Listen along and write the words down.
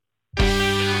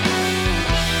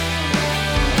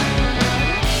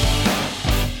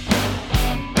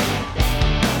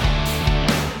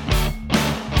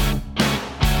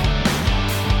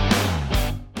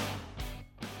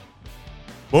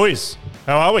Boys,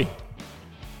 how are we?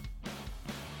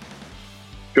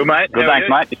 Good, mate. Good, thanks,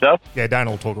 mate. Yourself? Yeah, don't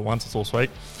all talk at once. It's all sweet.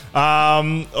 Yeah.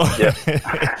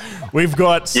 We've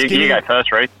got Skinny... You go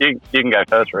first, Rhys. You can go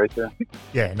first, Rhys. Yeah.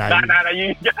 Yeah, No,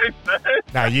 you go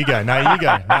first. No, you go.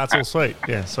 No, it's all sweet.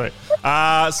 Yeah, sweet.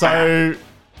 So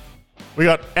we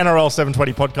got NRL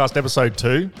 720 podcast episode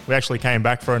 2. We actually came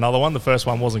back for another one. The first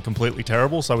one wasn't completely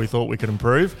terrible, so we thought we could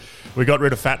improve. We got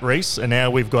rid of Fat Rhys, and now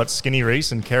we've got Skinny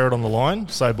Reece and Kerrod on the line.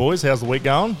 So, boys, how's the week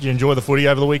going? Did you enjoy the footy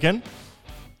over the weekend?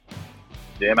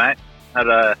 Yeah, mate. Had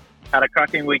a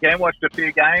cracking weekend. Watched a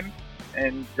few games,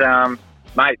 and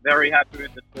mate, very happy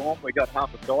with the Storm. We got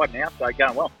half a side now, so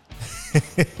going well.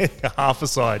 Half a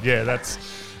side, yeah. That's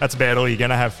about all you're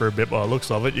going to have for a bit by the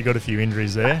looks of it. You got a few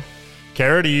injuries there.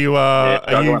 Kerrod,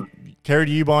 are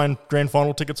you buying grand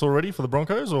final tickets already for the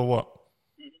Broncos or what?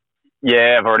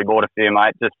 Yeah, I've already bought a few,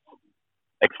 mate. Just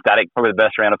ecstatic. Probably the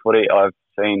best round of footy I've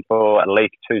seen for at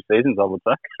least 2 seasons, I would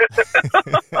say.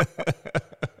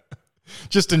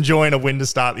 Just enjoying a win to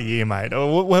start the year, mate.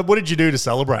 What did you do to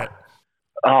celebrate?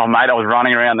 Oh, mate, I was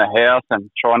running around the house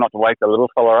and trying not to wake the little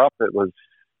fella up. It was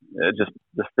just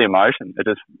the emotion.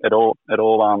 It all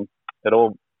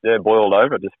boiled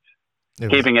over.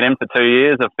 Keeping it in for 2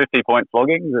 years of 50-point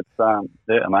floggings. It's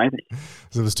amazing.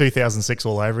 So it was 2006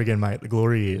 all over again, mate. The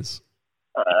glory years.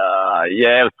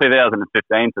 Yeah, it was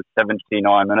 2015 for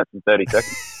 79 minutes and 30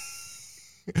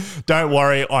 seconds. Don't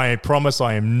worry, I promise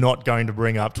I am not going to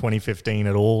bring up 2015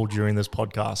 at all during this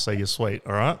podcast, so you're sweet,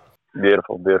 all right?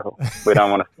 Beautiful. You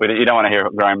don't want to hear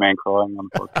a grown man crying on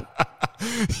the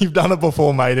podcast. You've done it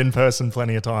before, mate, in person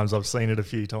plenty of times. I've seen it a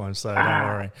few times, so don't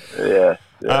worry.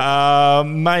 Yeah.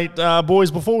 Mate,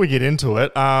 boys, before we get into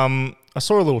it, I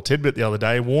saw a little tidbit the other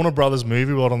day. Warner Brothers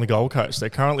Movie World on the Gold Coast, they're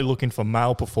currently looking for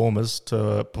male performers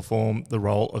to perform the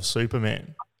role of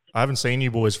Superman. I haven't seen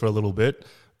you boys for a little bit,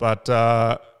 but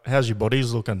how's your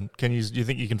bodies looking? Do you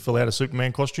think you can fill out a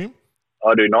Superman costume?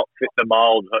 I do not fit the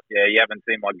mould. Yeah, you haven't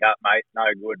seen my gut, mate. No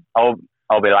good.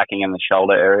 I'll be lacking in the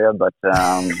shoulder area, but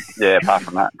yeah, apart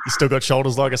from that. You still got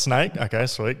shoulders like a snake? Okay,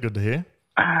 sweet. Good to hear.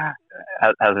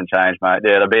 Hasn't changed, mate.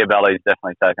 Yeah, the beer belly's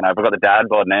definitely taken over. I've got the dad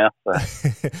bod now.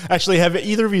 So. Actually, have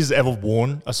either of you ever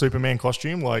worn a Superman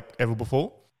costume like ever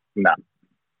before? No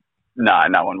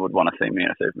one would want to see me in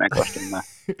a Superman costume. No.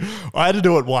 I had to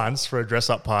do it once for a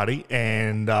dress-up party,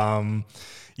 and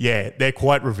yeah, they're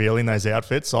quite revealing, those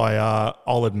outfits.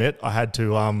 I'll admit I had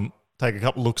to take a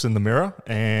couple looks in the mirror,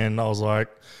 and I was like,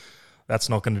 that's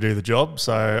not going to do the job.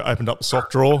 So I opened up the sock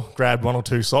drawer, grabbed 1 or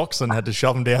 2 socks, and had to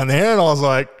shove them down there, and I was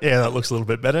like, yeah, that looks a little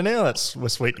bit better now. We're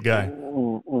sweet to go.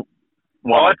 1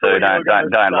 or 2,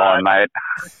 don't lie, mate.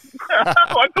 I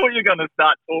thought you were going to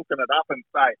start talking it up and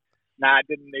say, nah, I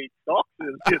didn't need socks. It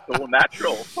was just all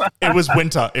natural. It was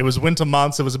winter. It was winter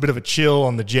months. It was a bit of a chill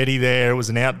on the jetty there. It was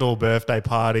an outdoor birthday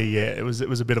party. Yeah, it was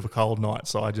a bit of a cold night,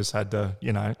 so I just had to,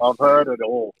 I've heard it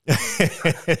all.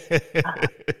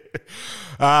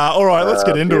 All right, let's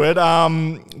get into it.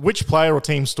 Which player or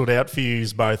team stood out for you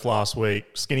both last week?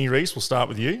 Skinny Reece, we'll start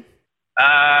with you.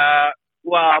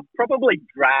 Well, probably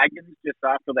Dragons, just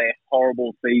after their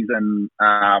horrible season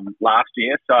last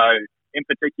year. So, in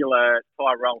particular,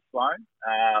 Tyrell Sloan.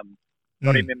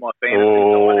 Got him in my fantasy.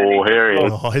 Oh, here he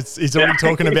is. Oh, he's already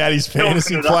talking about his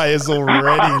fantasy players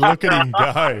already. Look at him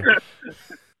go.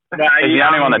 No, he's the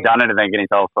only one that done anything in his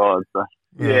whole side. So.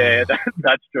 Yeah,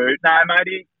 that's true. No, mate,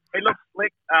 he looks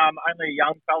slick. Only a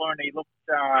young fella, and he looked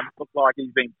like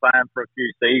he's been playing for a few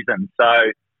seasons. So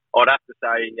I'd have to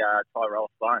say Tyrell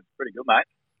Sloan. Pretty good, mate.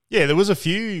 Yeah, there was a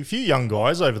few young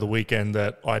guys over the weekend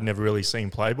that I'd never really seen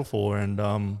play before, and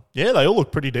yeah, they all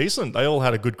looked pretty decent. They all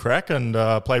had a good crack and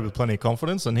played with plenty of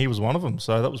confidence, and he was one of them.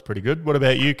 So that was pretty good. What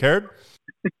about you, Kerrod?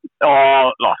 It's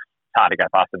hard to go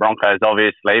past the Broncos,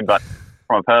 obviously, but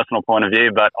from a personal point of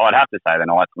view. But I'd have to say the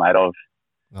Knights, mate.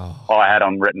 I had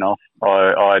them written off.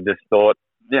 I just thought,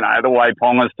 the way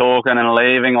Ponga's talking and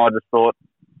leaving, I just thought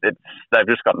they've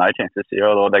just got no chance this year.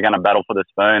 Or they're going to battle for the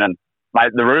spoon. And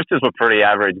mate, the Roosters were pretty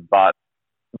average, but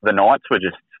the Knights were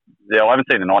just. I haven't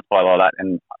seen the Knights play like that,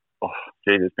 and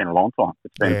it's been a long time.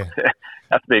 It's been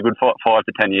has to be a good 5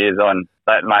 to 10 years on.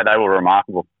 Mate, they were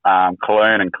remarkable.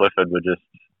 Clune and Clifford were just.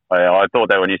 I thought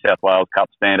they were New South Wales Cup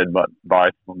standard, but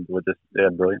both were just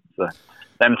brilliant. So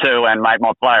them two, and mate,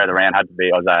 my player of the round had to be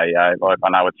Isaiah. I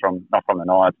know it's not from the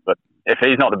Knights, but if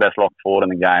he's not the best lock forward in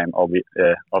the game,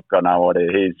 I've got no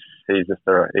idea. He's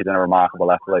a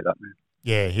remarkable athlete, that man.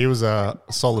 Yeah, he was a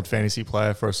solid fantasy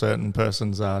player for a certain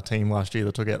person's team last year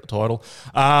that took out the title.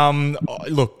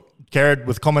 Look, Kerrod,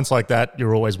 with comments like that,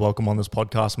 you're always welcome on this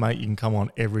podcast, mate. You can come on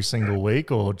every single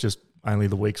week or just only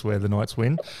the weeks where the Knights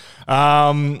win.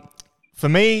 For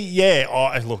me,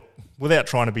 look, without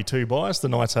trying to be too biased, the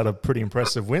Knights had a pretty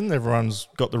impressive win. Everyone's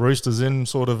got the Roosters in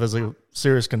sort of as a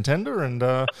serious contender, and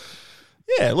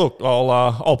look,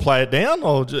 I'll play it down.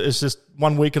 It's just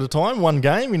 1 week at a time, one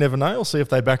game. You never know. I'll see if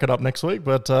they back it up next week.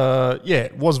 But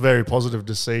it was very positive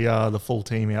to see the full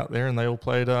team out there, and they all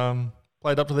played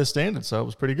up to their standards, so it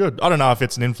was pretty good. I don't know if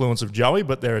it's an influence of Joey,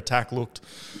 but their attack looked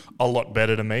a lot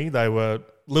better to me. They were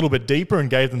a little bit deeper and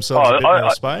gave themselves a bit more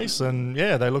space, and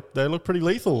they look pretty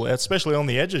lethal, especially on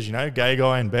the edges.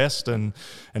 Gagai and Best and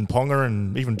Ponga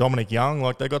and even Dominic Young,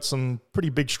 like they got some pretty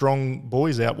big, strong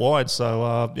boys out wide.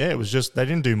 So it was just they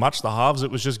didn't do much. The halves, it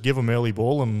was just give them early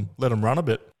ball and let them run a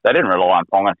bit. They didn't rely on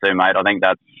Ponga too, mate. I think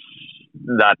that's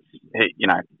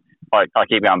I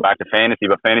keep going back to fantasy,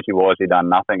 but fantasy-wise, he done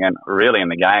nothing. And really in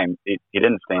the game, he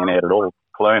didn't stand out at all.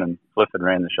 Clune and Clifford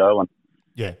ran the show. And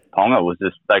Ponga was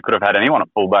just, they could have had anyone at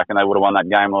fullback and they would have won that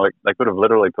game. Like, they could have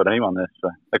literally put anyone there. So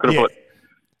they could have put...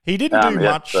 He didn't do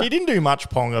much. He didn't do much,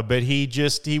 Ponga, but he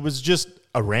was just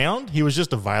around. He was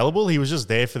just available. He was just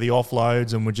there for the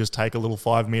offloads and would just take a little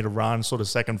 5-meter run, sort of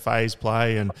second phase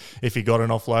play. And if he got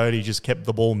an offload, he just kept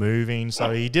the ball moving.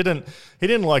 So he didn't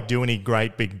like do any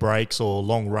great big breaks or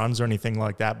long runs or anything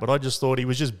like that. But I just thought he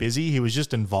was just busy. He was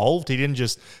just involved. He didn't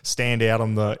just stand out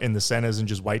in the centers and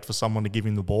just wait for someone to give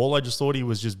him the ball. I just thought he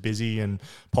was just busy and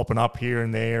popping up here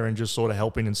and there and just sort of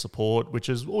helping and support, which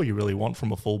is all you really want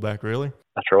from a fullback, really.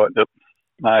 That's right. Yep.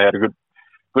 No, he had a good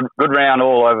round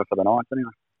all over for the Knights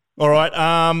anyway. All right.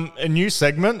 A new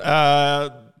segment.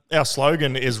 Our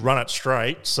slogan is run it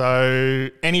straight. So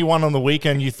anyone on the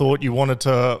weekend you thought you wanted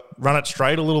to run it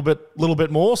straight a little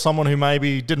bit more, someone who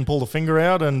maybe didn't pull the finger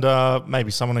out, and maybe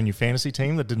someone on your fantasy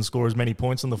team that didn't score as many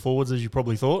points in the forwards as you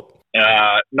probably thought?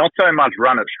 Not so much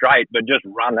run it straight, but just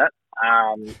run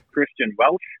it. Christian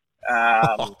Welch.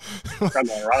 Struggling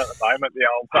to run at the moment, the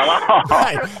old fella.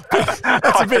 Hey,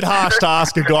 that's a bit harsh to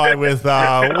ask a guy with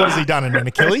what has he done, an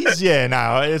Achilles? Yeah,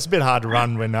 no, it's a bit hard to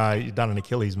run when you've done an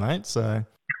Achilles, mate. So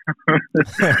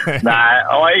no,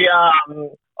 I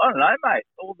don't know, mate.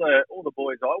 All the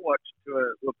boys I watched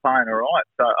were playing all right.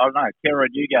 So I don't know, Kerrod,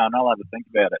 you go and I'll have a think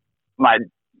about it, mate.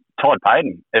 Todd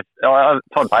Payton.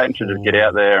 Todd Payton should just get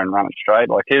out there and run it straight.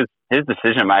 Like his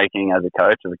decision making as a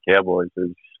coach of the Cowboys is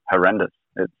horrendous.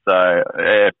 It's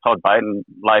if Todd Payton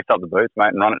lace up the boots,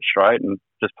 mate, and run it straight and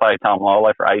just play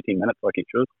Tamalolo for 18 minutes like he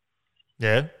should.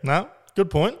 Yeah, no, good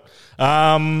point.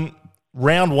 Round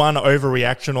one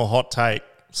overreaction or hot take,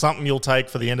 something you'll take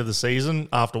for the end of the season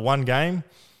after one game.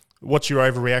 What's your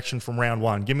overreaction from round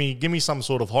one? Give me some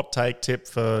sort of hot take tip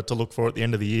to look for at the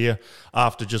end of the year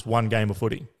after just one game of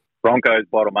footy. Broncos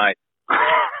bottom 8.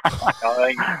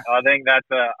 I think that's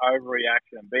an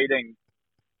overreaction. Beating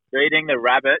the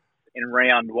Rabbits in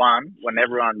round one when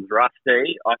everyone's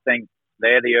rusty, I think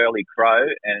they're the early crow,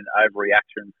 and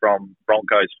overreaction from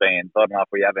Broncos fans. I don't know if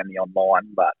we have any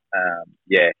online, but I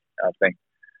think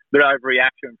a bit of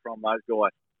overreaction from those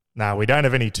guys. No, we don't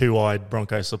have any two-eyed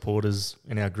Broncos supporters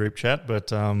in our group chat, but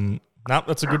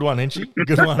that's a good one, Hinchy.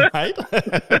 Good one, mate.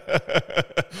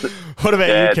 What about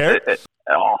you, Kerrod?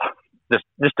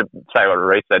 Just to say what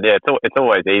Rhys said, it's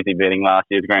always easy beating last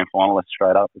year's grand finalists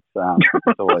straight up. It's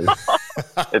always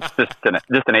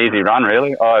it's an easy run,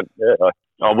 really. I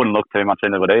wouldn't look too much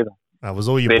into it either. It was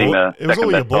all your boy. It was all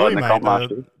your boy,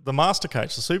 mate. The master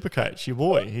coach, the super coach, your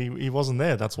boy. He wasn't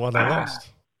there. That's why they lost.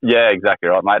 Yeah, exactly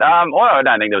right, mate. I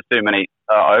don't think there was too many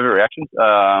overreactions.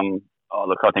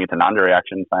 Look, I think it's an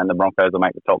underreaction saying the Broncos will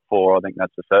make the top 4. I think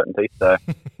that's a certainty. So,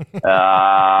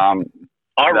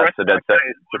 I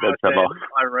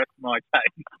rest my case.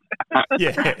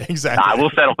 Yeah, exactly. We'll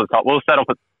settle for top. We'll settle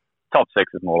for top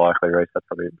 6 is more likely, Rhys. That's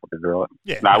probably right.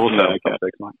 Yeah. We'll settle for top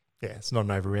 6, mate. Yeah, it's not an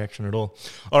overreaction at all.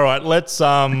 All right, let's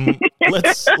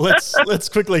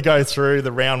quickly go through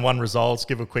the round one results.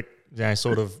 Give a quick,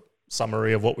 sort of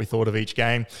summary of what we thought of each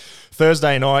game.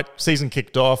 Thursday night, season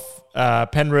kicked off.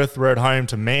 Penrith were at home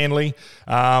to Manly.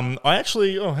 I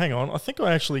think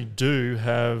I actually do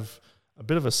have a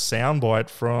bit of a soundbite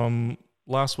from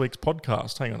last week's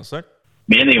podcast. Hang on a sec.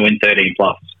 Manly win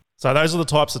 13+. So those are the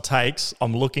types of takes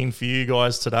I'm looking for you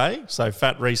guys today. So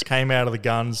Fat Rhys came out of the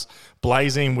guns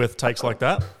blazing with takes like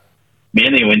that.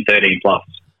 Manly win 13+.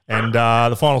 And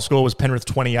the final score was Penrith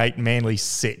 28, Manly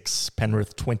 6.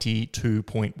 Penrith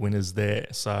 22-point winners there.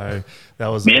 So that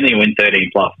was Manly win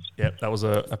 13+. Yep, that was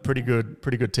a pretty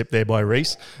good tip there by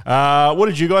Rhys. What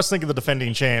did you guys think of the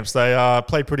defending champs? They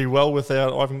played pretty well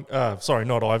without Ivan.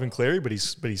 Not Ivan Cleary, but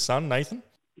his son Nathan.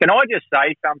 Can I just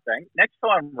say something? Next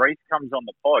time Rhys comes on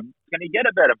the pod, can he get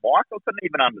a better mic? I couldn't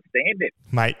even understand it.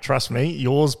 Mate, trust me,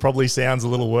 yours probably sounds a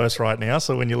little worse right now.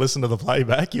 So when you listen to the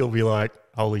playback, you'll be like,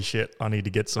 holy shit, I need to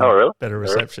get some better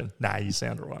reception. Nah, you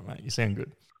sound all right, mate. You sound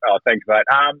good. Oh, thanks, mate.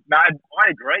 No, I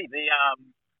agree.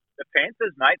 The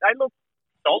Panthers, mate, they look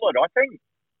solid. I think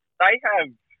they have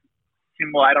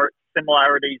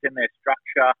similarities in their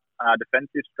structure,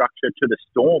 defensive structure to the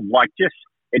Storm. Like, just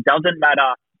it doesn't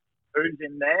matter who's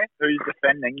in there, who's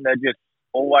defending. They're just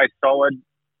always solid,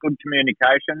 good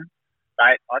communication.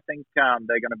 I think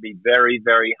they're going to be very,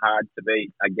 very hard to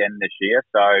beat again this year.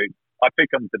 So I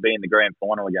pick them to be in the grand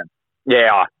final again.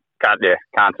 Yeah, I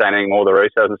can't say anything more. The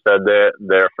Rhys hasn't said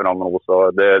they're a phenomenal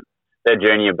side. They're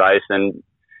junior base and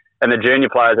the junior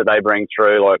players that they bring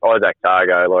through, like Isaac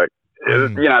Targo,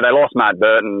 they lost Matt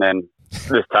Burton, and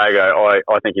this Targo,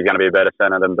 I think he's going to be a better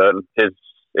centre than Burton.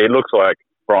 He looks like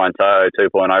Brian Toe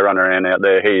 2.0 running around out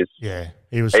there. He's a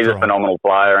phenomenal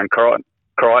player, and Crichton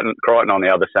on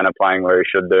the other centre playing where he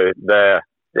should do. They're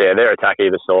attack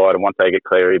either side, and once they get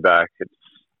Cleary back,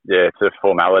 it's a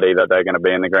formality that they're going to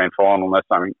be in the grand final unless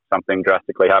something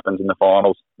drastically happens in the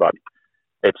finals. But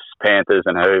it's Panthers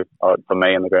and who for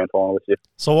me in the grand final this year.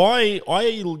 So I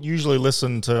usually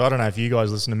listen to, I don't know if you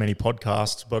guys listen to many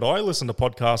podcasts, but I listen to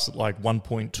podcasts at like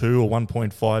 1.2 or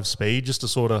 1.5 speed just to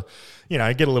sort of,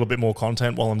 get a little bit more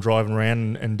content while I'm driving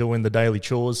around and doing the daily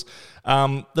chores.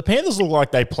 The Panthers look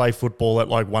like they play football at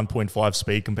like 1.5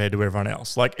 speed compared to everyone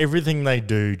else. Like everything they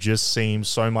do just seems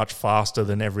so much faster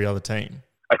than every other team.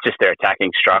 It's just their attacking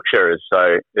structure is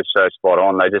so spot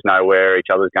on. They just know where each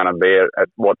other's going to be at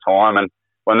what time, and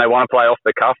when they want to play off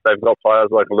the cuff, they've got players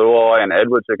like Luai and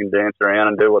Edwards who can dance around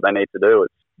and do what they need to do.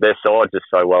 Their side's just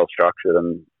so well structured,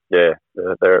 and they're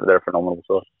a phenomenal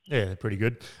side. Yeah, they're pretty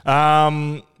good.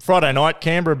 Friday night,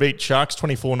 Canberra beat Sharks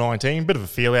 24-19. Bit of a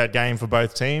feel-out game for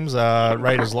both teams.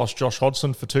 Raiders lost Josh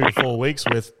Hodgson for 2 to 4 weeks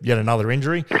with yet another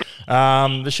injury.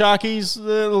 The Sharkies,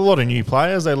 a lot of new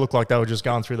players. They look like they were just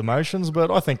going through the motions,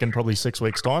 but I think in probably 6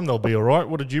 weeks' time they'll be all right.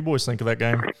 What did you boys think of that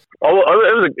game? Oh,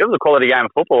 it was a quality game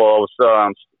of football. I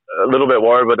was a little bit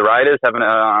worried with the Raiders having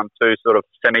two sort of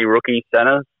semi-rookie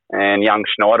centres and young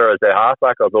Schneider as their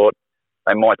halfback. I thought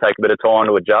they might take a bit of time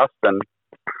to adjust,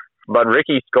 but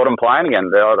Ricky's got them playing again.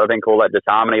 I think all that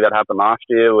disharmony that happened last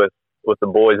year with the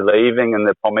boys leaving and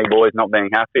the Pommy boys not being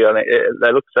happy, I think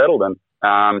they look settled. And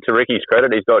to Ricky's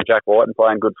credit, he's got Jack White and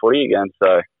playing good footy again.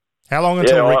 So how long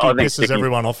until Ricky pisses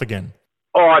everyone off again?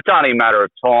 Oh, it's only a matter of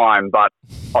time, but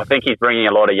I think he's bringing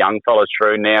a lot of young fellas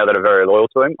through now that are very loyal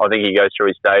to him. I think he goes through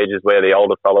his stages where the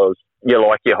older fellas,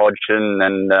 like your Hodgson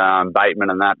and Bateman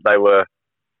and that,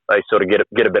 they sort of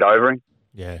get a bit over him.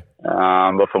 Yeah.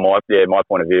 But from my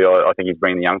point of view, I think he's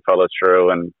bringing the young fellas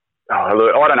through, and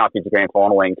look, I don't know if he's a grand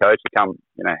final winning coach. He come,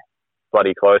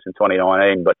 bloody close in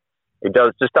 2019, but he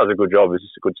does a good job. He's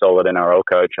just a good, solid NRL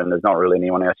coach, and there's not really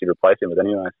anyone else you'd replace him with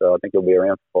anyway. So I think he'll be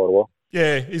around for quite a while.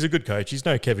 Yeah, he's a good coach. He's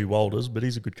no Kevy Walters, but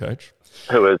he's a good coach.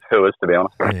 Who is to be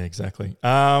honest. Yeah, exactly.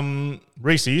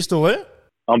 Rhys, are you still there?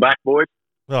 I'm back, boys.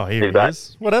 Oh, here he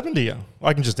is. What happened to you?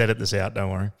 I can just edit this out.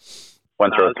 Don't worry.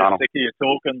 Went through a tunnel. I was sick of you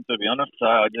talking, to be honest, so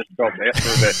I just dropped out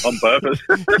for a bit on purpose.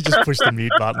 You just pushed the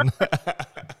mute button.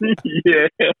 Yeah.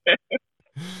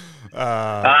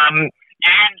 That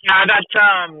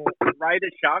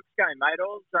Raiders Sharks game, mate.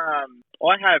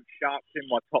 I have Sharks in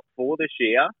my top 4 this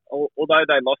year. Although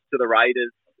they lost to the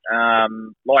Raiders,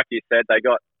 like you said, they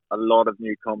got a lot of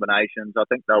new combinations. I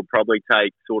think they'll probably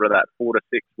take sort of that 4 to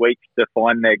 6 weeks to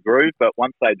find their groove, but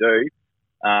once they do,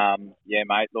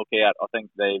 mate, look out. I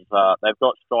think they've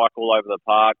got strike all over the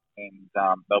park, and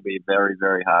they'll be a very,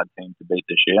 very hard team to beat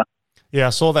this year. Yeah,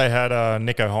 I saw they had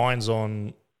Nico Hines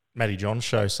on Matty John's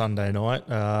show Sunday night.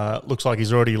 Looks like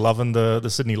he's already loving the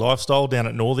Sydney lifestyle down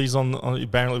at Northies. He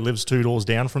apparently lives 2 doors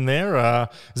down from there.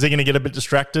 Is he going to get a bit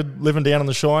distracted living down in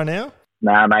the Shire now?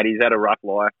 Nah, mate, he's had a rough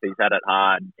life. He's had it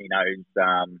hard. He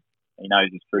knows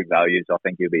his true values. I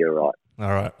think he'll be all right. All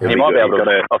right. He might be able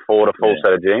to afford a full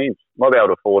set of jeans.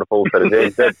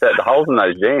 The holes in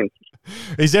those jeans.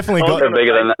 He's definitely got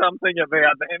bigger than something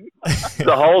about them.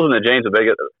 The holes in the jeans are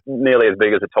nearly as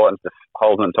big as the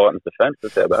holes in the Titans' defence.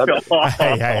 That's how bad.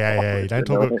 Hey! Don't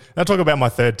talk about my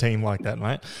third team like that,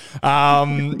 mate.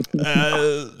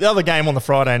 The other game on the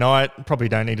Friday night, probably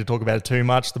don't need to talk about it too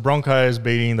much. The Broncos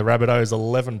beating the Rabbitohs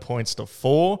 11 points to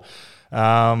 4.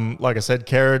 Like I said,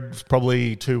 Kerrod's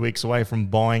probably 2 weeks away from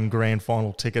buying grand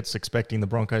final tickets, expecting the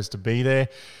Broncos to be there.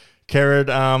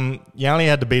 Kerrod, you only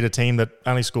had to beat a team that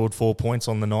only scored 4 points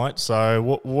on the night.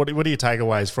 So what are your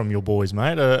takeaways from your boys,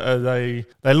 mate?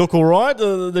 They look all right.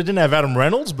 They didn't have Adam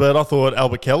Reynolds, but I thought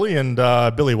Albert Kelly and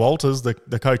Billy Walters,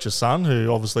 the coach's son,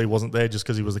 who obviously wasn't there just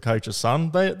because he was the coach's son,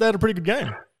 they had a pretty good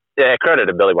game. Yeah, credit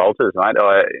to Billy Walters, mate.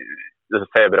 There's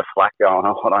a fair bit of flack going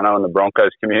on. I know in the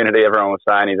Broncos community, everyone was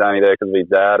saying he's only there because of his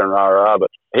dad and rah-rah, but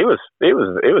he was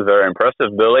very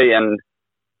impressive, Billy. And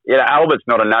yeah, Albert's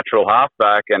not a natural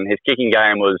halfback, and his kicking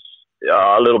game was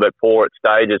a little bit poor at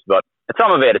stages, but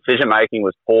some of our decision-making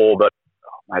was poor. But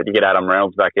mate, you get Adam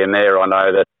Reynolds back in there, I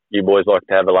know that you boys like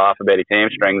to have a laugh about his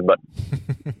hamstrings, but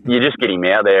you just get him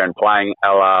out there and playing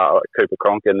a la Cooper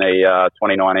Cronk in the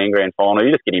 2019 grand final.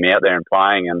 You just get him out there and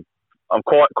playing, and I'm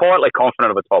quietly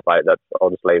confident of a top 8. I'll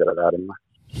just leave it at that anyway.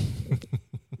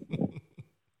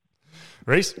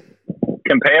 Rhys?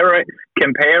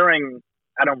 Comparing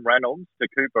Adam Reynolds to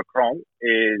Cooper Cronk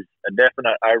is a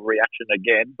definite overreaction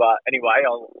again. But anyway,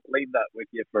 I'll leave that with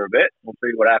you for a bit. We'll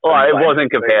see what happens. Well, it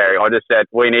wasn't comparing. I just said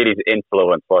we need his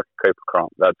influence like Cooper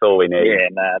Cronk. That's all we need. Yeah,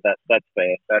 no, that's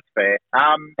fair. That's fair.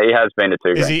 He has been to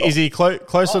 2 Is he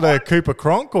closer to Cooper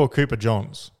Cronk or Cooper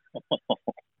Johns?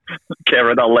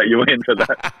 Kerrod, I'll let you in for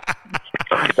that.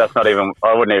 That's not even.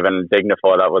 I wouldn't even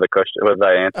dignify that with a question, with the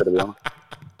answer, to be honest.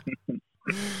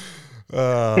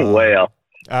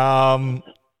 Wow.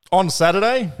 On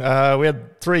Saturday, we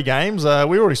had 3 games.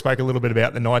 We already spoke a little bit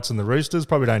about the Knights and the Roosters.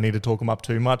 Probably don't need to talk them up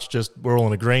too much. Just we're all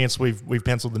in agreement. We've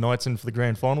penciled the Knights in for the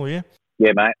grand final. Yeah.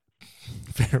 Yeah, mate.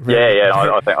 Yeah.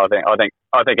 I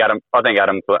think Adam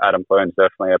Clune's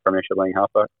definitely a premiership winning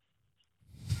halfback.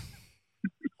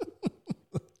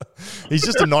 He's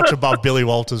just a notch above Billy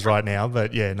Walters right now,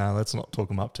 but yeah, no, let's not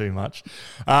talk him up too much.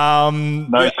 I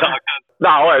hope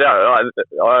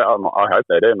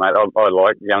they do, mate. I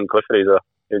like young Clifford.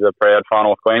 He's a proud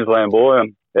final Queensland boy,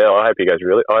 and yeah, I hope he goes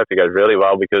really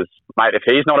well because, mate, if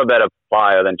he's not a better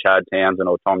player than Chad Townsend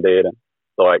or Tom Dearden,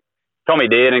 like Tommy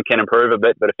Dearden can improve a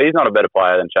bit, but if he's not a better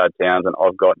player than Chad Townsend,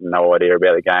 I've got no idea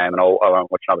about the game, and I won't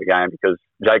watch another game because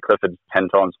Jake Clifford's 10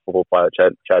 times the football player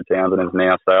that Chad Townsend is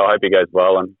now. So I hope he goes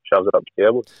well and shoves it up to the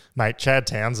Cowboys. Mate, Chad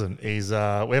Townsend, we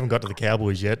haven't got to the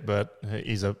Cowboys yet, but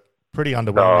he's a pretty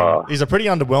underwhelming. He's a pretty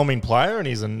underwhelming player, and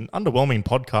he's an underwhelming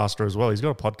podcaster as well. He's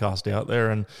got a podcast out there,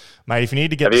 and mate, if you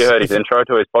need to get, have you heard his intro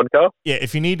to his podcast? Yeah,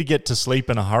 if you need to get to sleep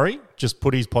in a hurry, just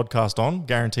put his podcast on.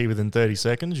 Guarantee within 30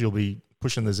 seconds you'll be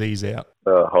pushing the Z's out.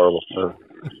 Horrible.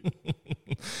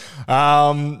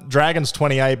 Dragons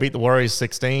 28 beat the Warriors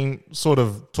 16. Sort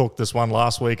of talked this one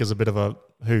last week as a bit of a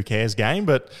who cares game,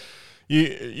 but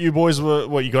you boys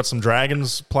you got some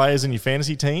Dragons players in your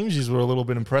fantasy teams. You were a little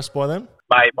bit impressed by them?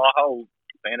 Mate, my whole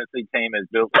fantasy team is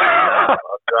built on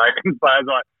Dragons players.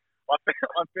 I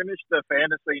finished the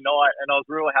fantasy night and I was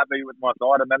real happy with my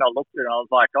side, and then I looked at it and I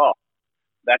was like, oh,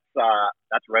 that's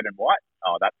red and white.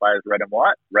 Oh, that player's red and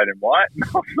white. And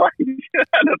I was like, and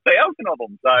 1,000 of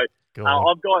them. So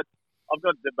I've got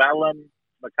DeBellin,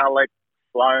 McCulloch,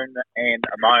 Sloan, and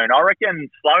Amone. I reckon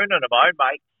Sloan and Amone,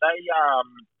 mate.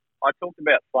 I talked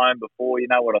about Sloan before. You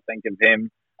know what I think of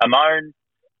him. Amone,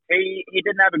 he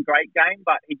didn't have a great game,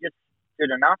 but he just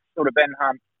did enough. Sort of Ben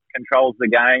Hunt controls the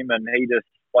game, and he just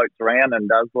floats around and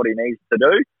does what he needs to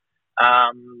do.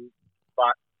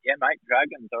 But yeah, mate,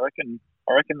 Dragons. I reckon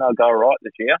they'll go right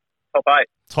this year.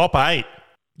 Top 8.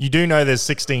 You do know there's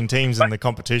 16 teams in the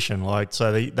competition,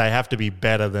 so they have to be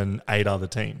better than 8 other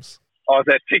teams. Oh, is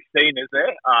there 16, is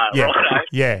there? Yeah. Right,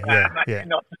 Yeah.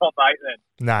 Not top 8 then.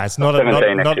 No, it's not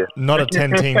a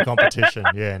 10-team competition.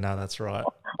 Yeah, no, that's right.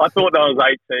 I thought there was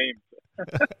 8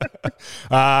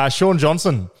 teams. Sean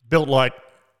Johnson, built like,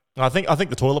 I think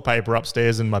the toilet paper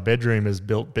upstairs in my bedroom is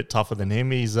built a bit tougher than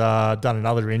him. He's done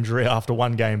another injury after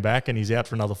one game back, and he's out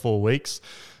for another 4 weeks.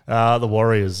 The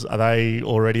Warriors, are they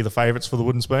already the favourites for the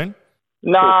wooden spoon?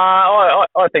 No, I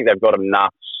think they've got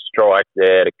enough strike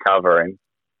there to cover him.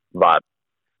 But,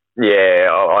 yeah,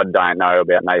 I don't know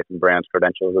about Nathan Brown's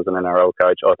credentials as an NRL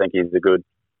coach. I think he's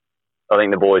I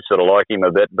think the boys sort of like him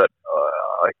a bit, but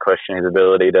I question his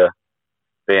ability to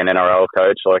be an NRL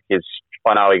coach. I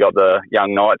know he got the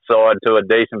young Knights side to a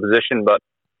decent position, but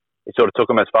he sort of took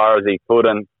them as far as he could,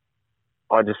 and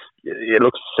it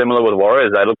looks similar with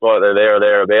Warriors. They look like they're there or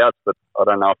thereabouts, but I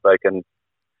don't know if they can.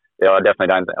 Yeah, I definitely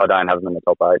don't. I don't have them in the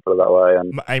top 8, put it that way.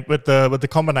 And with the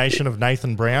combination of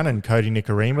Nathan Brown and Cody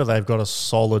Nikorima, they've got a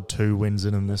solid 2 wins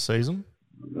in them this season.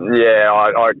 Yeah,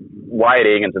 Wade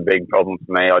Egan's a big problem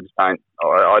for me. I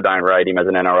don't rate him as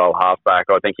an NRL halfback.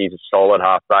 I think he's a solid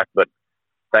halfback, but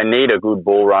they need a good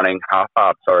ball running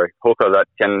hooker that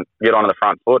can get onto the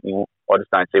front foot, and I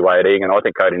just don't see Wade Egan. I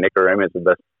think Cody Nikorima is the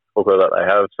best hooker that they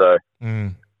have. So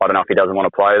I don't know if he doesn't want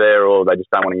to play there or they just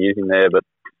don't want to use him there. But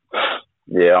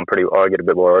yeah, I get a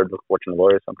bit worried watching the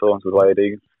Warriors sometimes with Leia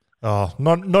Deegan. Oh,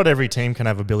 not every team can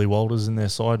have a Billy Walters in their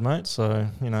side, mate. So,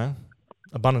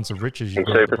 abundance of riches.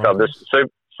 Super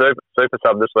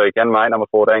sub this weekend, mate. Number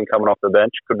 14 coming off the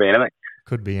bench. Could be anything.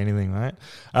 Could be anything, mate.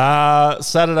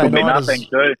 Saturday Could night. Be nothing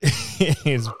too.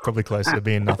 It's probably close to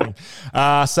being nothing.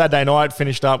 Saturday night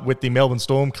finished up with the Melbourne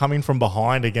Storm coming from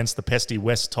behind against the pesty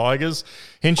West Tigers.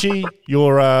 Hinchy,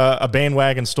 you're a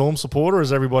bandwagon Storm supporter,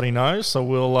 as everybody knows. So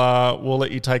we'll let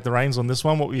you take the reins on this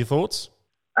one. What were your thoughts?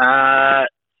 I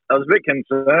was a bit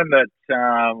concerned that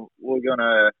we're going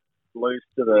to lose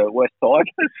to the West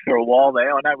Tigers for a while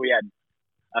there. I know we had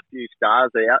a few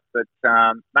stars out, but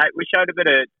mate, we showed a bit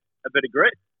of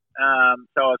grit. So I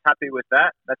was happy with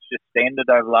that. That's just standard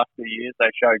over the last few years. They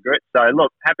show grit. So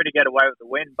look, happy to get away with the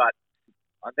win, but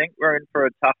I think we're in for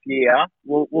a tough year.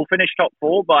 We'll finish top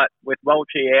 4, but with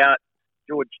Welchie out,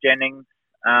 George Jennings,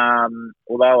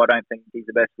 although I don't think he's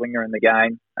the best winger in the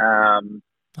game. I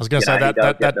was going to say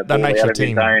that makes your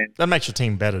team. That makes your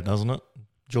team better, doesn't it?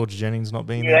 George Jennings not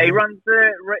being there. Yeah, he runs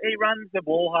the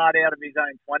ball hard out of his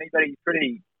own 20, but he's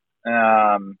pretty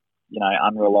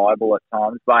unreliable at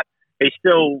times. But he's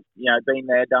still been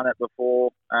there, done it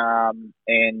before.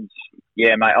 And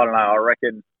yeah, mate, I don't know. I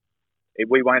reckon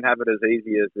we won't have it as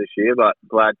easy as this year, but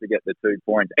glad to get the 2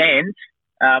 points. And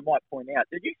I might point out,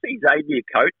 did you see Xavier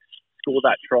Coates score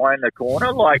that try in the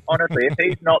corner? Like, honestly, if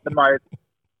he's not the most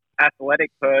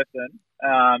athletic person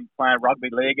playing rugby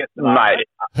league at the moment.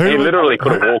 Mate, he literally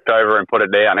could have walked over and put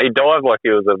it down. He dived like he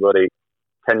was a bloody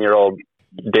 10-year-old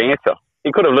dancer.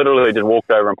 He could have literally just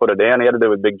walked over and put it down. He had to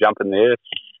do a big jump in the air.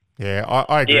 Yeah,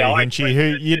 I agree, Hinchy.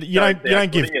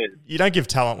 You don't give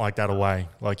talent like that away.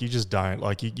 Like, you just don't.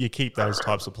 Like, you keep those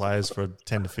types of players for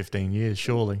 10 to 15 years,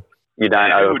 surely. You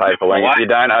don't overpay for wingers. You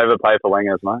don't overpay for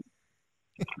wingers, mate.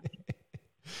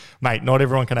 Mate, not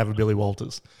everyone can have a Billy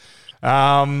Walters.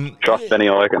 Trust any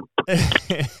Oaken.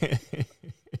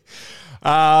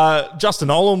 Justin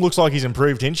Olam looks like he's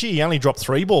improved, Hinchy. He only dropped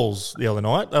 3 balls the other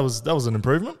night. That was an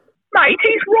improvement. Mate,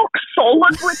 he's rock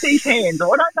solid with his hands. I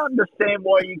don't understand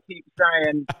why you keep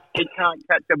saying he can't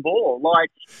catch a ball.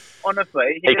 Like,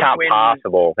 honestly, he can't pass the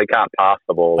ball. He can't pass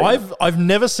the ball. I've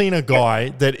never seen a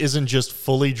guy that isn't just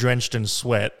fully drenched in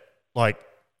sweat, like,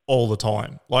 all the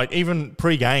time. Like, even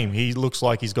pre-game, he looks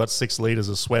like he's got 6 litres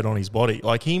of sweat on his body.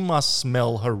 Like, he must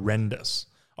smell horrendous.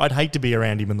 I'd hate to be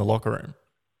around him in the locker room.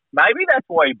 Maybe that's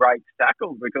why he breaks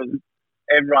tackles, because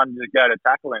everyone just go to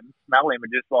tackle him, smell him,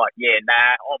 and just like, yeah,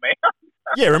 nah, I'm out.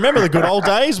 Yeah, remember the good old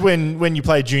days when you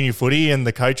played junior footy and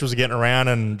the coach was getting around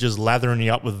and just lathering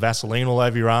you up with Vaseline all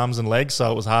over your arms and legs, so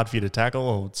it was hard for you to tackle?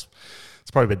 Or it's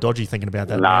probably a bit dodgy thinking about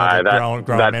that.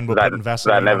 Grown men were putting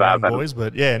Vaseline on young boys,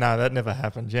 but yeah, no, that never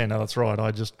happened. Yeah, no, that's right.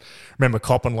 I just remember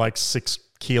copping like 6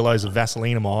 kilos of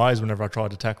Vaseline in my eyes whenever I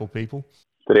tried to tackle people.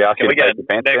 Did he ask you to take your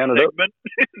pants down?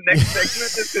 Next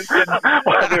segment, this is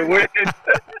getting weird. Mate,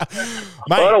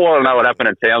 I don't want to know what happened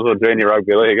in Townsville Junior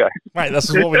Rugby League. Mate, this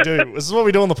is what we do. This is what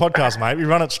we do on the podcast, mate. We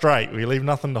run it straight. We leave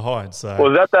nothing to hide. So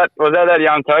was that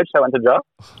young coach that went to jail?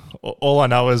 All I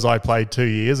know is I played 2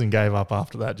 years and gave up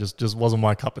after that. Just wasn't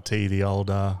my cup of tea. The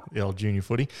old junior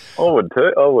footy. I would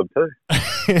too.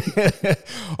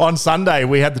 On Sunday,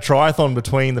 we had the triathlon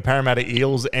between the Parramatta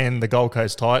Eels and the Gold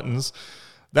Coast Titans.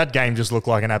 That game just looked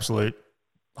like an absolute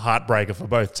heartbreaker for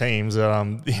both teams.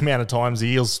 The amount of times the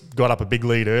Eels got up a big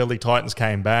lead early, Titans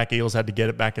came back, Eels had to get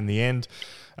it back in the end.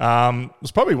 It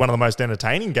was probably one of the most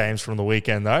entertaining games from the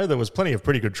weekend, though. There was plenty of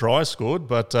pretty good tries scored,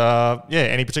 but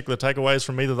any particular takeaways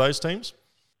from either of those teams?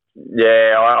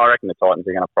 Yeah, I reckon the Titans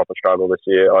are going to proper struggle this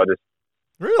year.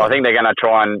 Really? I think they're going to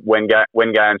try and win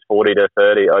games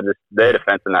 40-30. Their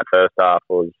defence in that first half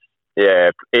was.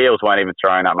 Yeah, Eels weren't even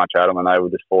throwing that much at them, and they were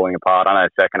just falling apart. I know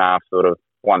the second half, sort of,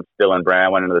 once Dylan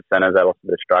Brown went into the centres, they lost a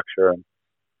bit of structure, and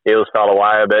Eels fell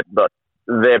away a bit. But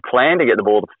their plan to get the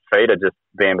ball to Feeder just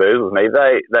bamboozles me.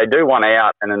 They do one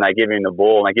out, and then they give him the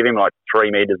ball, and they give him like 3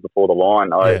 metres before the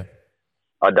line. I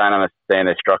don't understand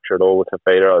their structure at all with the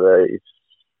Feeder.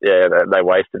 They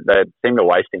wasted. They seem to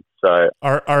waste him. So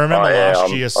I remember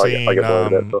last year seeing. I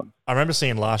remember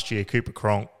seeing last year Cooper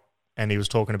Cronk. And he was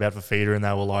talking about Fafita, and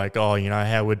they were like, "Oh,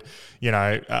 how would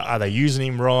are they using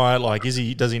him right? Like, does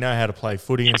he know how to play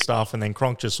footy and stuff?" And then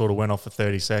Cronk just sort of went off for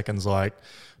 30 seconds, like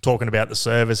talking about the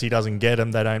service. He doesn't get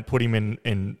him. They don't put him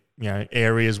in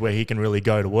areas where he can really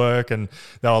go to work. And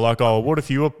they were like, oh, what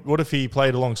if he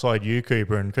played alongside you,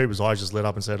 Cooper? And Cooper's eyes just lit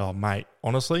up and said, oh, mate,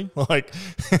 honestly, like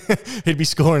he'd be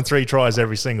scoring 3 tries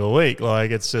every single week.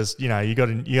 Like, it's just, you got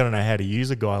to know how to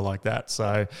use a guy like that.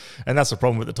 So, and that's the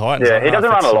problem with the Titans. Yeah, he doesn't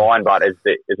run a line, but is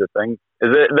the thing.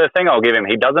 The thing I'll give him,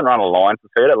 he doesn't run a line for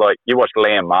Feeder. Like, you watched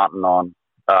Liam Martin on,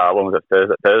 when was it,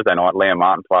 Thursday night, Liam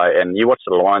Martin play, and you watch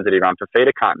the lines that he runs for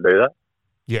Feeder, can't do that.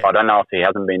 Yeah. I don't know if he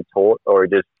hasn't been taught or he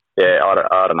just,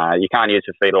 I don't know. You can't use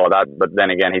a feeder like that, but then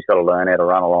again, he's got to learn how to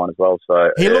run a line as well. So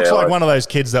he looks like one of those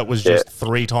kids that was just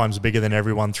 3 times bigger than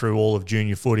everyone through all of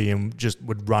junior footy and just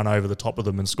would run over the top of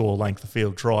them and score length of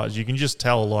field tries. You can just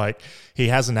tell, like, he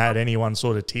hasn't had anyone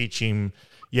sort of teach him,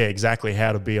 exactly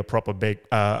how to be a proper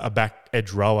a back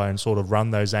edge rower and sort of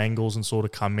run those angles and sort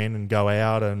of come in and go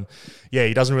out. And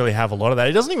he doesn't really have a lot of that.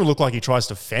 He doesn't even look like he tries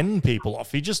to fend people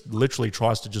off. He just literally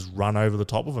tries to just run over the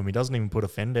top of them. He doesn't even put a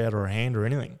fend out or a hand or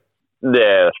anything.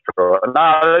 Yeah, that's true.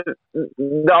 No,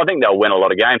 I think they'll win a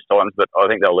lot of games, Titans, but I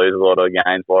think they'll lose a lot of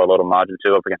games by a lot of margin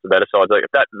too up against the better sides. Like,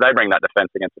 if they bring that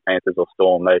defence against the Panthers or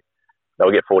Storm,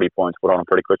 they'll get 40 points put on them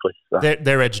pretty quickly. So.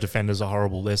 Their edge defenders are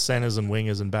horrible. Their centres and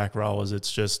wingers and back rowers.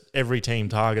 It's just every team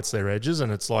targets their edges,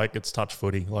 and it's like it's touch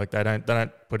footy. Like they don't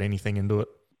put anything into it.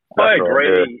 I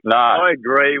agree. Yeah. No. I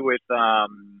agree with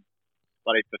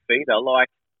bloody Fafita. Like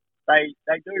they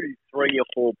do 3 or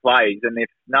 4 plays, and if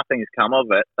nothing's come of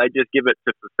it, they just give it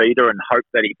to Fafita and hope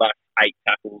that he busts 8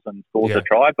 tackles and scores a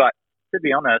try. But to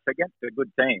be honest, against a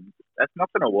good team, that's not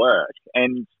going to work.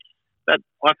 And that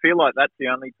I feel like that's the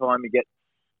only time he gets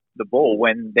the ball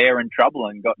when they're in trouble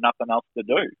and got nothing else to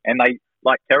do. And they,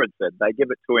 like Kerrod said, they give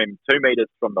it to him 2 metres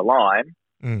from the line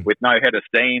with no head of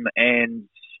steam, and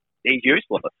he's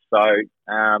useless. So,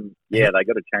 they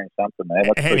got to change something there,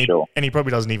 that's for sure. And he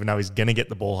probably doesn't even know he's going to get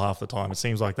the ball half the time. It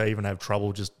seems like they even have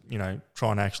trouble just,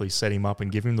 trying to actually set him up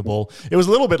and give him the ball. It was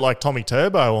a little bit like Tommy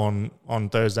Turbo on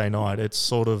Thursday night. It's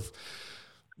sort of,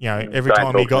 every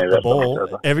time he got the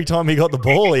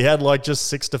ball, he had like just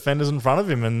 6 defenders in front of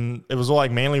him. And it was all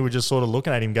like Manly were just sort of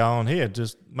looking at him going, here,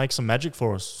 just make some magic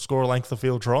for us, score a length of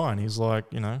field try. And he's like,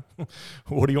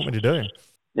 what do you want me to do?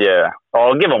 Yeah,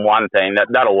 I'll give them one thing.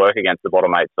 That'll work against the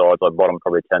bottom 8 sides, like bottom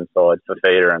probably 10 sides for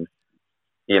Feeder. And,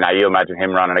 you imagine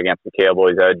him running against the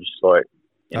Cowboys edge, like,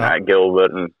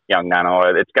 Gilbert and young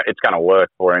Nanai. It's going to work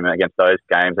for him against those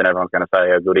games, and everyone's going to say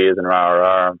how good he is and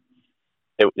rah.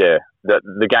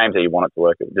 The games that you want it to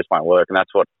work, it just won't work. And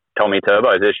that's what Tommy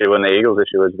Turbo's issue and the Eagles'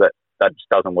 issue is that just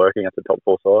doesn't work against the top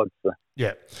 4 sides. So.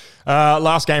 Yeah.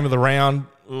 Last game of the round,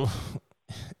 it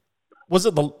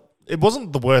wasn't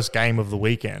the worst game of the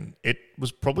weekend. It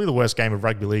was probably the worst game of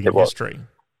rugby league in history.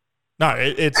 No,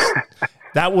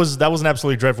 that was an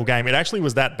absolutely dreadful game. It actually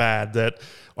was that bad that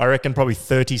I reckon probably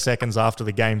 30 seconds after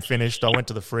the game finished, I went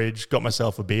to the fridge, got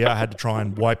myself a beer. I had to try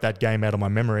and wipe that game out of my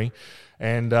memory.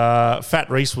 And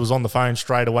Fat Rhys was on the phone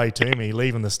straight away to me,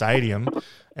 leaving the stadium,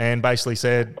 and basically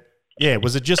said,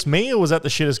 was it just me or was that the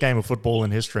shittest game of football in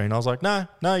history? And I was like, no,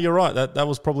 you're right. That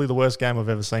was probably the worst game I've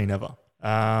ever seen ever.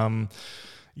 I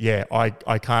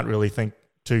can't really think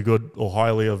too good or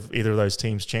highly of either of those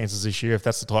teams' chances this year if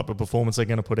that's the type of performance they're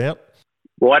going to put out.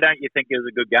 Why don't you think it was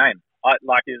a good game? It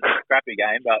was a scrappy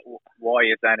game, but why are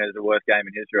you saying it was the worst game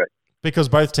in history? Because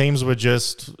both teams were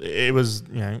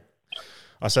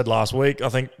I said last week, I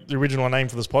think the original name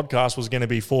for this podcast was going to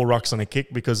be 4 rucks and a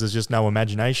kick because there's just no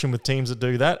imagination with teams that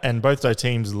do that. And both those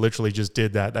teams literally just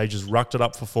did that. They just rucked it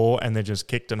up for 4 and then just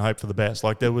kicked and hoped for the best.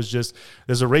 Like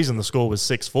there's a reason the score was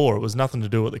 6-4. It was nothing to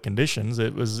do with the conditions.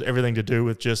 It was everything to do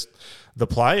with just the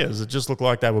players. It just looked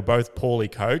like they were both poorly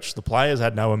coached. The players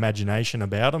had no imagination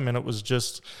about them, and it was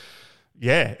just...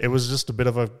 it was just a bit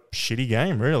of a shitty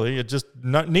game, really.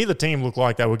 Neither team looked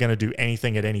like they were going to do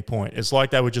anything at any point. It's like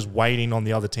they were just waiting on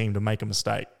the other team to make a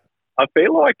mistake. I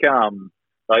feel like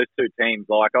those 2 teams,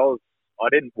 I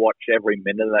didn't watch every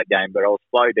minute of that game, but I was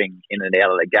floating in and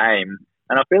out of the game.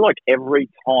 And I feel like every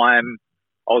time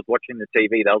I was watching the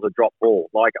TV, there was a drop ball.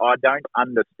 Like, I don't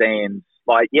understand.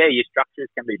 Like, your structures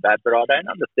can be bad, but I don't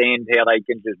understand how they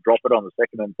can just drop it on the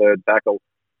second and third tackle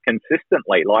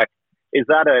consistently. Like, is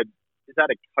that a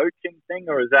coaching thing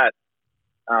or is that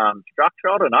structure?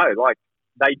 I don't know. Like,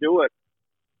 they do it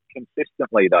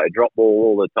consistently, though. Drop ball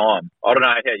all the time. I don't know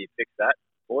how you fix that,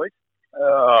 boys.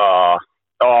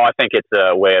 I think it's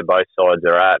where both sides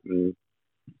are at, and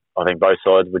I think both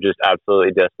sides were just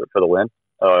absolutely desperate for the win.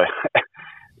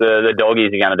 The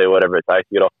doggies are going to do whatever it takes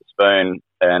to get off the spoon,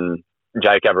 and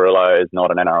Jake Averillo is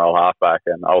not an NRL halfback,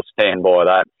 and I'll stand by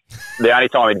that. The only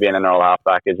time he'd be an NRL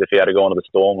halfback is if he had to go into the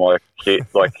Storm, like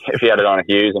if he had it on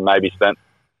Hughes and maybe spent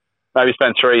 3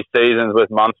 seasons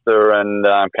with Munster and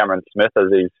Cameron Smith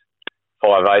as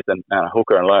 5'8" and a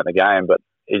hooker and learnt the game, but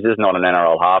he's just not an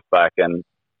NRL halfback. And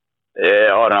yeah,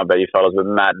 I don't know about you fellas, but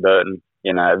Matt Burton,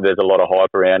 there's a lot of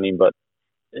hype around him, but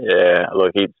yeah,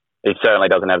 look, he certainly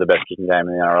doesn't have the best kicking game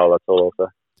in the NRL. That's all I'll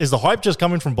say. Is the hype just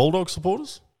coming from Bulldog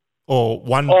supporters, or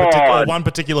one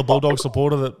particular Bulldog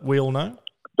supporter that we all know?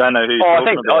 Don't know who you're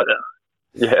talking about.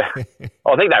 Yeah,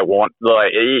 I think they want,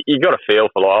 like, you got to feel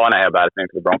for, like, I know how bad it's been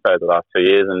for the Broncos the last 2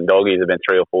 years, and Doggies have been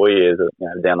 3 or 4 years,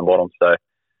 down the bottom. So I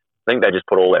think they just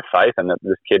put all their faith in that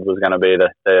this kid was going to be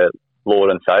their Lord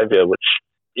and Saviour, which,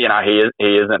 he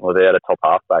isn't without a top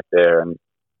halfback there. And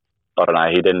I don't know,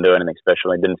 he didn't do anything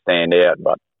special. He didn't stand out,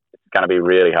 but it's going to be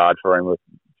really hard for him with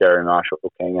Jerry Marshall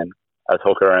King and as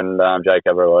hooker and Jake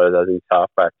Averillo as his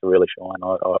halfback to really shine,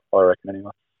 I reckon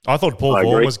anyway. I thought Paul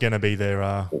Vaughan was going to be their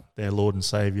Lord and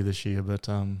Saviour this year, but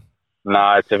no,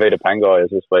 Tavita Pangai is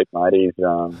this week, mate.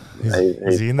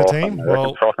 Is he in the team?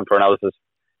 Well, frothing for another.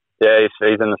 Yeah,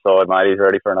 he's in the side, mate. He's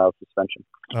ready for another suspension.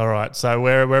 All right, so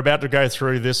we're about to go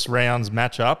through this round's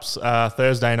matchups.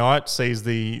 Thursday night sees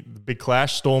the big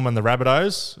clash, Storm and the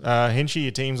Rabbitohs. Hinchy,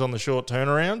 your team's on the short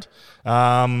turnaround.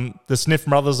 The Sniff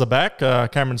brothers are back,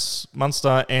 Cameron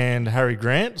Munster and Harry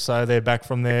Grant, so they're back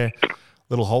from their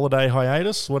little holiday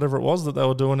hiatus, whatever it was that they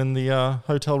were doing in the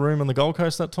hotel room on the Gold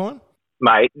Coast that time.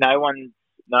 Mate, no one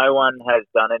has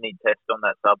done any test on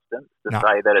that substance to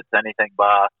say that it's anything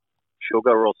but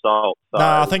sugar or salt. So,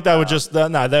 no, I think they were just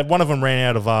one of them ran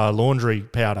out of laundry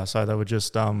powder, so they were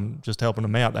just helping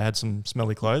them out. They had some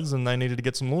smelly clothes and they needed to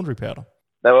get some laundry powder.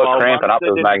 They were cramping up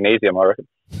with magnesium, I reckon.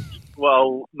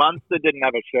 Well, Munster didn't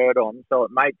have a shirt on, so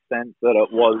it made sense that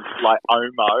it was like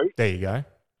Omo. There you go.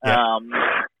 Yeah.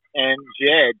 And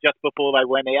yeah, just before they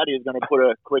went out, he was going to put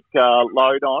a quick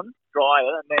load on,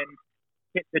 dryer, and then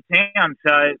hit the town.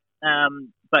 So,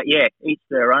 but yeah, each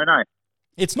their own.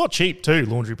 It's not cheap too,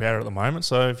 laundry powder at the moment.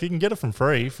 So if you can get it from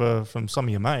free from some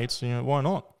of your mates, why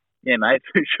not? Yeah, mate,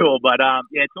 for sure. But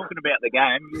talking about the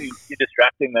game, you're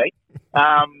distracting me.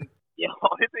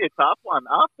 It'd be a tough one.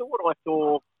 After what I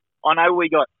saw, I know we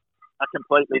got a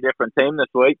completely different team this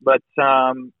week, but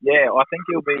I think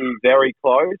it'll be very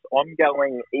close. I'm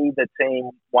going either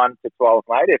team 1 to 12,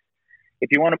 mate.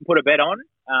 If you want to put a bet on,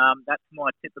 that's my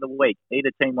tip of the week. Either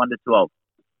team 1 to 12.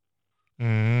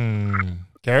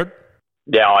 Kerrod?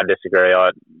 Yeah, I disagree.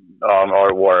 I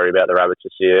worry about the Rabbits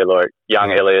this year. Like,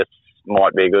 young Elias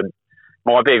might be a good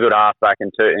halfback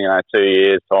in 2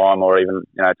 years' time, or even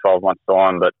 12 months'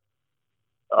 time. But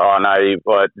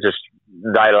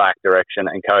they lack direction.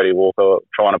 And Cody Walker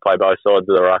trying to play both sides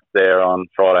of the ruck there on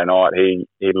Friday night,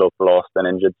 he looked lost and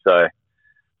injured. So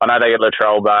I know they get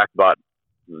Latrell back, but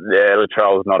yeah,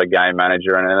 Latrell's not a game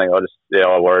manager and anything.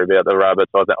 I worry about the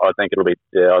Rabbits. I think it'll be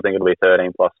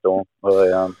 13 plus Storm.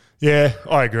 Yeah,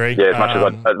 I agree. Yeah,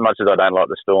 as much as I don't like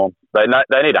the Storm, they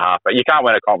need a halfback. You can't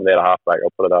win a comp without a halfback.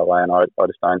 I'll put it that way. And I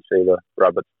just don't see the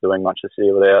Rabbits doing much this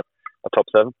year without a top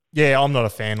 7. Yeah, I'm not a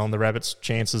fan on the Rabbits'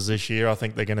 chances this year. I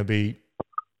think they're going to be,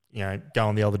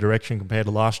 going the other direction compared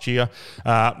to last year.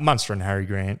 Munster and Harry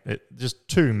Grant, just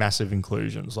 2 massive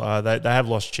inclusions. They have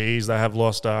lost Cheese. They have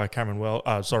lost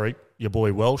your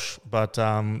boy Welsh, but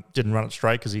didn't run it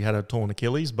straight because he had a torn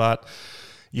Achilles. But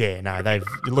yeah, no,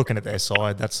 you're looking at their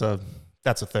side. That's a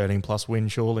 13 plus win,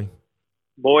 surely.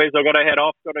 Boys, I've got to head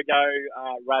off. Got to go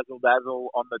razzle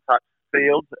dazzle on the touch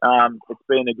field. It's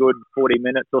been a good 40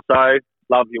 minutes or so.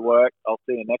 Love your work. I'll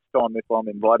see you next time if I'm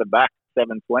invited back.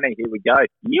 7:20. Here we go.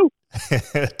 You.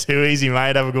 Too easy,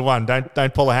 mate. Have a good one.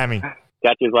 Don't pull a hammy.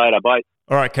 Catch you later. Bye.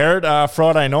 All right, Kerrod.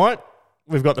 Friday night,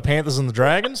 we've got the Panthers and the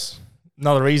Dragons.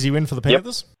 Another easy win for the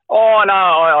Panthers. Yep. Oh no,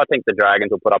 I think the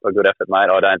Dragons will put up a good effort, mate.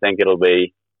 I don't think it'll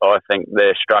be. I think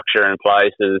their structure in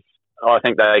place is. I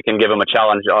think they can give them a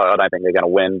challenge. I don't think they're going to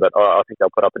win, but I think they'll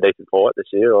put up a decent fight this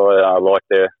year. I like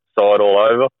their side all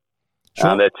over.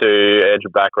 Sure. Their 2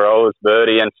 edge back rows,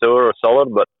 Birdie and Sewer, are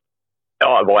solid, but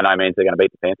by no means they're going to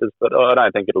beat the Panthers. But I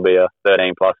don't think it'll be a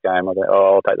 13-plus game.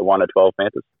 I'll take the 1 to 12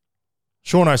 Panthers.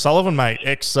 Sean O'Sullivan, mate,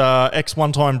 ex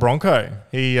one-time Bronco.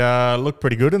 He looked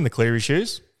pretty good in the Cleary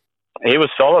shoes. He was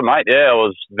solid, mate. Yeah, I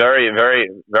was very, very,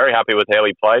 very happy with how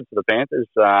he played for the Panthers.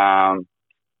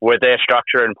 With their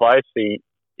structure in place, he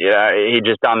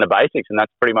just done the basics, and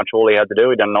that's pretty much all he had to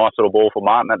do. He done a nice little ball for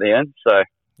Martin at the end. So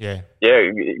yeah,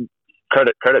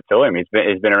 credit to him. He's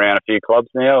been around a few clubs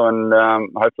now, and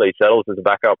hopefully he settles as a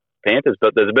backup Panthers.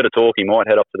 But there's a bit of talk he might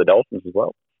head up to the Dolphins as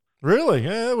well. Really?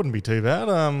 Yeah, that wouldn't be too bad.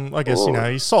 I guess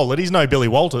he's solid. He's no Billy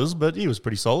Walters, but he was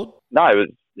pretty solid. No, it was.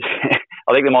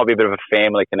 I think there might be a bit of a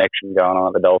family connection going on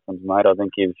at the Dolphins, mate. I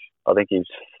think his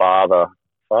father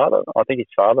father. I think his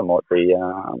father might be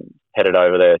headed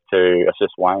over there to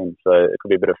assist Wayne, so it could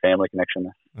be a bit of family connection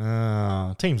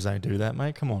there. Teams don't do that,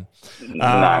 mate. Come on.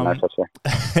 No such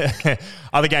thing.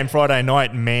 Other game Friday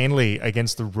night, Manly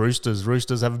against the Roosters.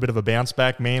 Roosters have a bit of a bounce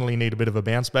back. Manly need a bit of a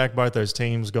bounce back. Both those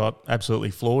teams got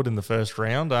absolutely floored in the first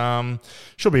round.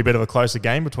 Should be a bit of a closer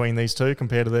game between these two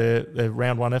compared to their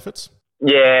round one efforts.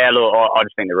 Yeah, look, I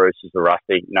just think the Roosters are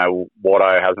rusty.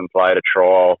 Watto hasn't played a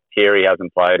trial. Keary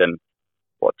hasn't played in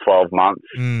 12 months,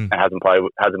 and hasn't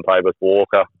played with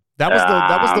Walker. That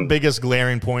was the biggest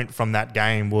glaring point from that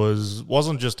game.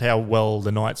 Wasn't just how well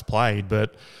the Knights played,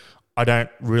 but I don't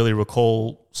really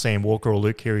recall Sam Walker or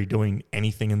Luke Keary doing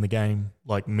anything in the game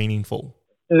like meaningful.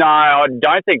 No, I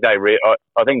don't think they.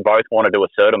 I think both wanted to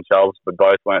assert themselves, but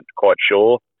both weren't quite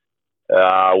sure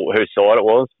whose side it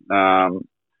was.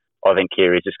 I think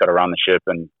Keary's just got to run the ship,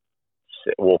 and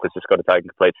Walker's just got to take a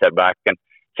complete step back. And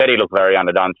Teddy looked very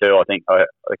underdone too. I think I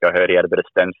heard he had a bit of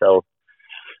stem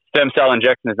cell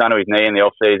injections done to his knee in the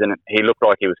off season. He looked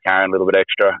like he was carrying a little bit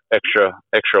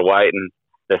extra weight, and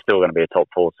they're still going to be a top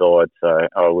 4 side. So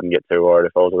I wouldn't get too worried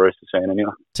if I was a Roosters fan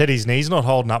anyway. Teddy's knee's not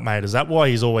holding up, mate. Is that why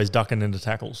he's always ducking into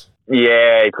tackles?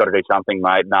 Yeah, he's got to do something,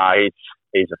 mate. No,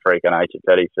 he's a freak of nature,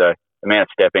 Teddy. So the amount of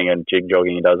stepping and jig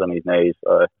jogging he does on his knees.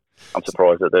 I'm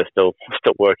surprised that they're still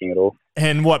working at all.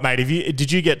 And what, mate?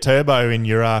 Did you get Turbo in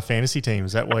your fantasy team?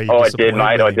 Is that why you? I did,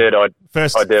 mate. I did. I got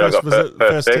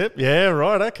first tip. pick. Yeah,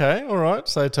 right. Okay, all right.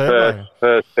 So Turbo,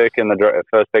 first pick in the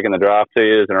draft 2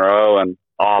 years in a row, and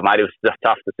mate, it was a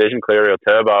tough decision, Cleary or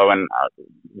Turbo. And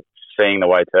seeing the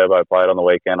way Turbo played on the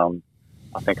weekend,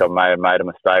 I think I may have made a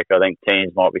mistake. I think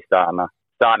teams might be starting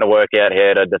to work out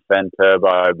here to defend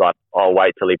Turbo, but I'll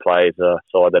wait till he plays a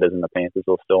side that isn't the Panthers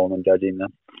or Storm and judge him then.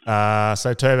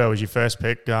 So Turbo was your first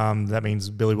pick. That means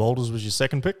Billy Walters was your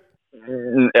second pick?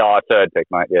 Third pick,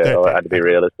 mate. Yeah, I had to be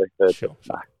realistic. Third pick.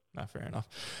 No, fair enough.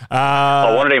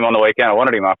 I wanted him on the weekend. I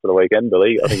wanted him after the weekend,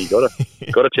 Billy. I think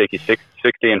he got a cheeky 60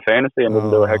 in fantasy and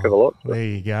didn't do a heck of a lot. So. There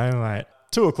you go, mate.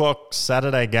 2:00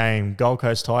 Saturday game. Gold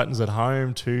Coast Titans at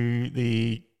home to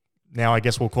the... Now, I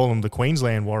guess we'll call them the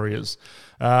Queensland Warriors.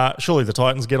 Surely the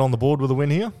Titans get on the board with a win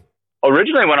here?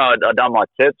 Originally, when I done my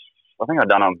tips, I think I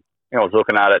was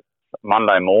looking at it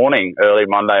early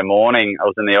Monday morning. I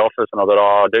was in the office and I thought,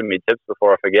 I'll do my tips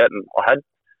before I forget. And I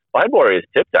had Warriors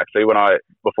tipped actually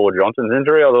before Johnson's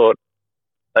injury. I thought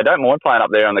they don't mind playing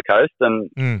up there on the coast, and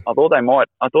I thought they might.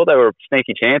 I thought they were a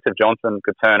sneaky chance if Johnson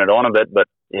could turn it on a bit. But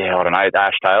yeah, I don't know.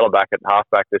 Ash Taylor back at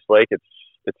halfback this week. It's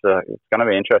going to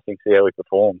be interesting to see how he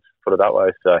performs, put it that way.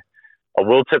 So I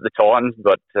will tip the Titans,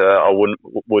 but I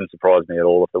wouldn't surprise me at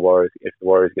all if the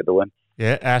Warriors get the win.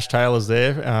 Yeah, Ash Taylor's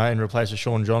there in replace of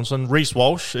Sean Johnson. Reece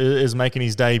Walsh is making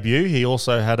his debut. He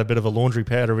also had a bit of a laundry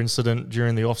powder incident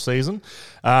during the off-season.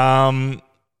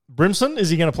 Brimson, is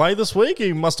he going to play this week?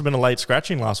 He must have been a late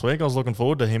scratching last week. I was looking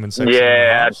forward to him in section.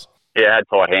 Yeah, had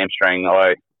tight hamstring.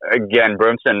 Again,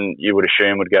 Brimson, you would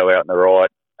assume would go out in the right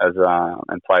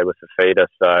and play with the feeder.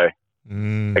 So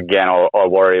again, I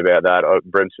worry about that.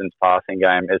 Brimson's passing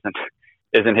game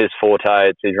isn't his forte.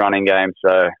 It's his running game.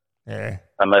 So yeah,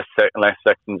 unless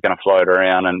Sexton's going to float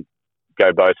around and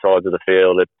go both sides of the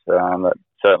field, that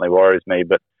certainly worries me.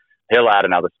 But he'll add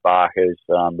another spark as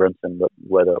Brimson. But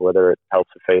whether it helps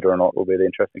the feeder or not will be the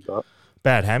interesting part.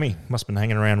 Bad hammy. Must have been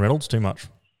hanging around Reynolds too much.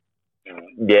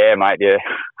 Yeah, mate. Yeah.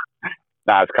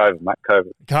 No, it's COVID, mate.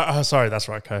 COVID. Sorry, that's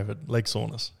right, COVID. Leg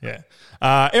soreness, yeah.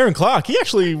 Aaron Clark, he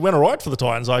actually went all right for the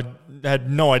Titans. I had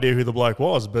no idea who the bloke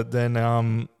was, but then,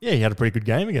 he had a pretty good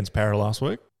game against Para last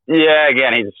week. Yeah,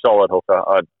 again, he's a solid hooker.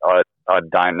 I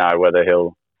don't know whether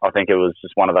I think it was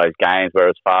just one of those games where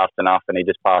it was fast enough and he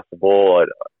just passed the ball.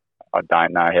 I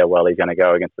don't know how well he's going to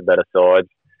go against the better sides.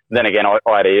 Then again, I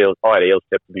had Eels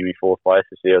tipped to be fourth place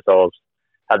this year, so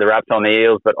I had the raps on the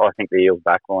Eels, but I think the Eels'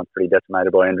 backline's pretty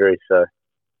decimated by injury. So,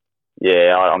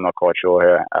 yeah, I'm not quite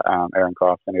sure how Aaron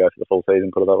Clark's going to go for the full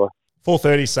season, put it that way.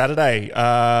 4:30 Saturday,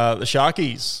 the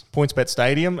Sharkies, PointsBet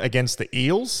Stadium against the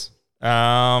Eels.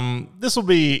 This will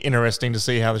be interesting to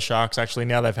see how the Sharks actually,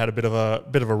 now they've had a bit of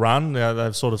a run,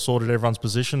 they've sort of sorted everyone's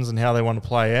positions and how they want to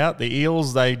play out. The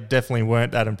Eels, they definitely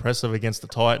weren't that impressive against the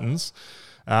Titans.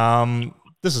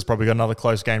 This has probably got another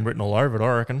close game written all over it,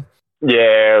 I reckon.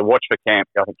 Yeah, watch for Cam.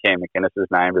 I think Cam McInnes'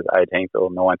 name is 18th or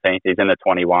 19th. He's in the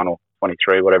 21 or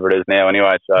 23, whatever it is now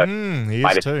anyway. So, he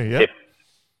is too, yeah.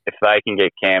 If they can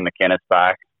get Cam McInnes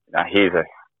back, he's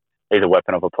a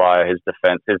weapon of a player. His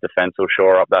defense will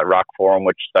shore up that ruck for him,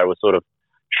 which they were sort of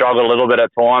struggled a little bit at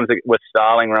times with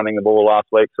Starling running the ball last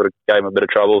week. Sort of gave him a bit of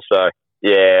trouble. So,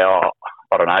 yeah,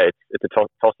 I don't know. It's a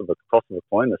toss of a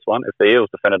coin, this one. If the Eels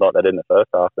defended like they did in the first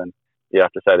half, then you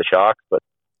have to say the Sharks. But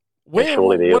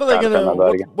surely the what are they going to?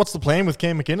 again. What's the plan with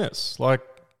Cam McInnes? Like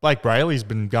Blake Brayley's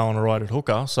been going all right at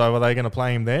hooker, so are they going to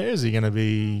play him there? Is he going to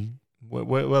be?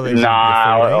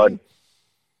 Nah,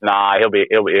 he'll be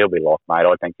locked, mate.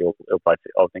 I think he'll play.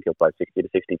 I think he'll play 60 to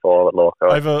 65 at lock.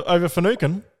 Over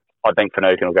Finucane. I think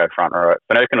Finucane will go front row.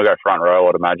 Finucane will go front row,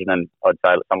 I'd imagine, and I'd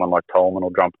say that someone like Tolman will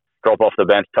drop off the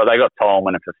bench. So they got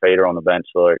Tolman and Fafita on the bench.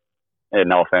 Like,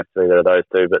 no offense to either of those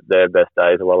two, but their best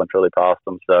days are well and truly past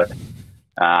them. So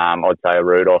I'd say a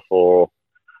Rudolph or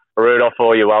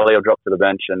Uwali will drop to the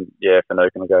bench, and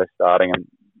Finucane will go starting. And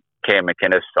Cam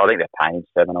McInnes, I think they're paying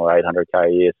 $700,000 or $800,000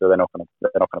 a year, so they're not going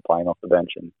to play him off the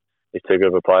bench, and he's too good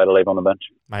of a player to leave on the bench.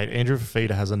 Mate, Andrew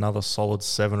Fafita has another solid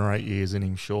 7 or 8 years in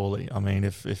him, surely. I mean,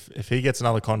 if he gets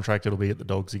another contract, it'll be at the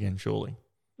Dogs again, surely.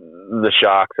 The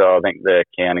Sharks, I think they're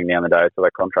counting down the days till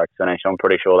that contract's finished. I'm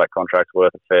pretty sure that contract's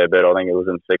worth a fair bit. I think it was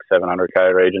in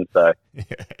 $600,000-700,000 region. So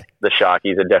The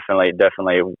Sharkies are definitely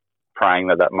praying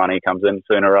that money comes in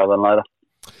sooner rather than later.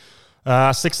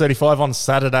 6:35 on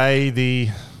Saturday, the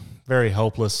very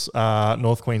helpless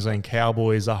North Queensland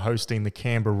Cowboys are hosting the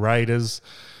Canberra Raiders.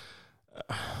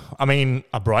 I mean,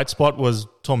 a bright spot was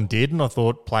Tom Dearden, I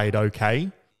thought, played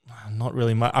okay. Not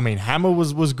really much. I mean, Hammer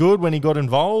was good when he got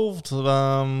involved.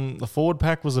 The forward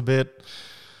pack was a bit,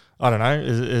 I don't know,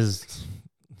 is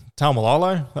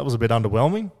Taumalolo, that was a bit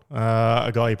underwhelming.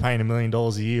 A guy you're paying $1 million a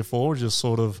year for just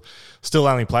sort of still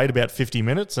only played about 50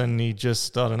 minutes, and he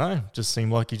just, I don't know, just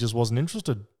seemed like he just wasn't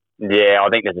interested. Yeah, I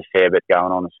think there's a fair bit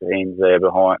going on the scenes there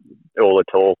behind all the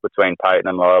talk between Payton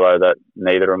and Lolo that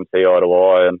neither of them see eye to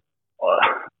eye, and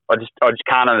I just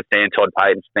can't understand Todd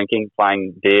Payton's thinking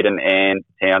playing Dearden and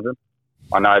Townsend.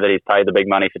 I know that he's paid the big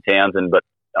money for Townsend, but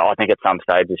I think at some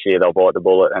stage this year they'll bite the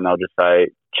bullet and they'll just say,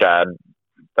 Chad,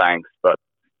 thanks, but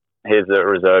here's the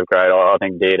reserve grade. I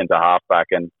think Dearden's a halfback,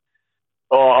 and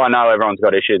I know everyone's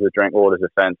got issues with Drinkwater's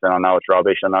defence, and I know it's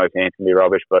rubbish. I know his hands can be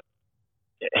rubbish, but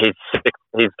he's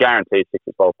guaranteed 6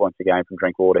 to 12 points a game from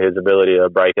Drinkwater. His ability to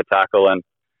break a tackle and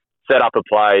set up a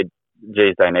play,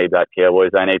 geez, they need that,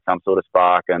 Cowboys. They need some sort of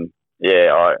spark, and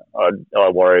I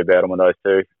worry about them with those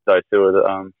two. Those two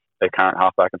are their current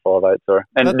halfback and 5'8", sorry.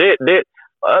 And I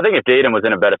think if Dearden was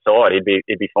in a better side, he'd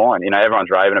be fine. You know,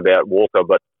 everyone's raving about Walker,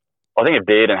 but I think if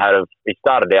Dearden he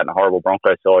started out in a horrible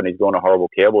Broncos side and he's gone to a horrible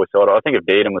Cowboys side. I think if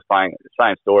Dearden was playing the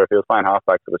same story, if he was playing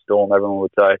halfback for the Storm, everyone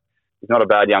would say he's not a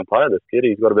bad young player, this kid.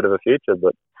 He's got a bit of a future,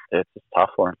 but it's just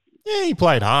tough for him. Yeah, he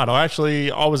played hard. I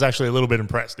was actually a little bit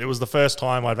impressed. It was the first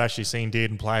time I've actually seen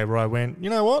Dearden play where I went, you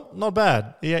know what, not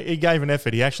bad. He gave an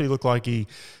effort. He actually looked like he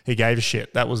gave a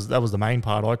shit. That was the main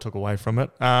part I took away from it.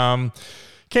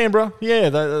 Canberra, yeah,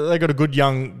 they got a good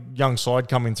young side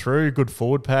coming through, good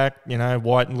forward pack. You know,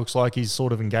 Whiten looks like he's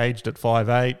sort of engaged at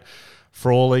 5'8".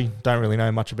 Frawley, don't really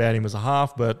know much about him as a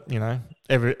half, but, you know,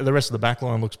 the rest of the back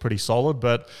line looks pretty solid.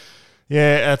 But,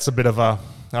 yeah, that's a bit of a,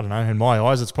 I don't know, in my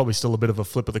eyes, it's probably still a bit of a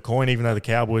flip of the coin. Even though the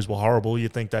Cowboys were horrible,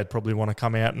 you'd think they'd probably want to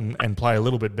come out and play a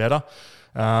little bit better.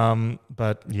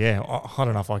 But, yeah, I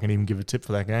don't know if I can even give a tip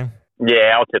for that game.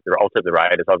 Yeah, I'll tip the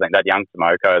Raiders. I think that young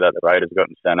Tomoko that the Raiders got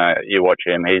in centre, you watch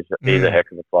him, he's a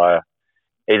heck of a player.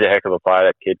 He's a heck of a player.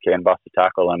 That kid can bust a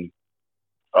tackle, and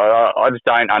I just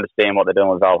don't understand what they're doing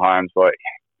with Val Holmes. Like,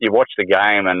 you watch the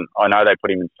game, and I know they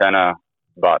put him in centre,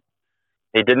 but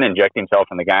he didn't inject himself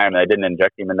in the game. They didn't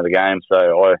inject him into the game,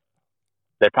 so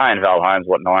they're paying Val Holmes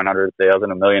 $900,000,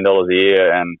 $1 million a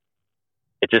year, and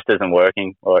it just isn't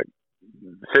working. Like,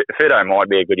 Fido might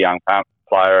be a good young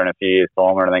player in a few years'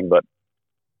 time or anything, but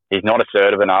he's not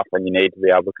assertive enough, and you need to be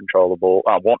able to control the ball.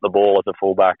 I want the ball as a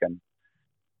fullback, and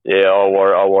yeah,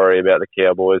 I worry about the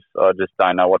Cowboys. I just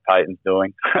don't know what Payton's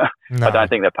doing. No. I don't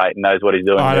think that Payton knows what he's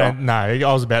doing. I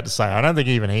was about to say, I don't think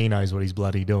even he knows what he's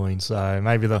bloody doing. So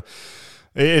maybe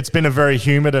it's been a very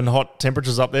humid and hot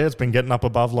temperatures up there. It's been getting up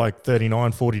above like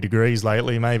 39, 40 degrees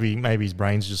lately. Maybe his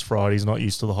brain's just fried. He's not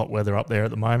used to the hot weather up there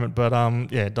at the moment. But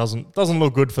yeah, it doesn't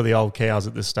look good for the old Cows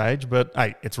at this stage. But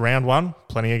hey, it's round one.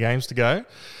 Plenty of games to go.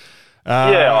 You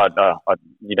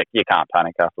can't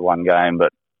panic after one game,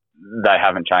 but they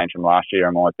haven't changed from last year,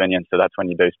 in my opinion. So that's when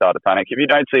you do start to panic. If you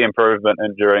don't see improvement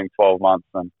during 12 months,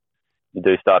 then you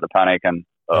do start to panic. And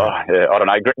I don't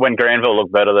know. When Granville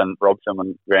looked better than Robson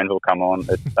when Granville come on,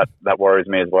 that worries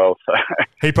me as well. So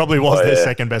he probably was their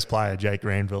second best player, Jake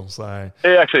Granville. So he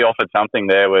actually offered something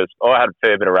there. I had a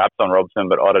fair bit of raps on Robson,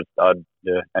 but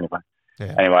anyway.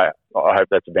 Yeah. Anyway, I hope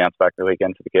that's a bounce back the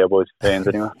weekend for the Cowboys fans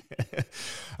anyway.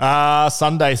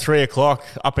 Sunday,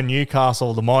 3:00 up in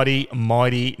Newcastle. The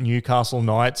mighty Newcastle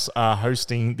Knights are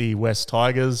hosting the West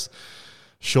Tigers.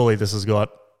 Surely this has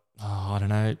got,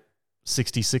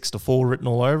 66-4 written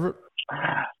all over it.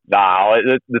 No,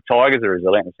 the Tigers are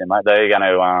resilient this year, mate. They're going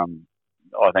to,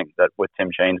 I think that with Tim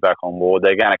Sheen's back on board,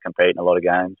 they're going to compete in a lot of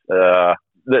games. The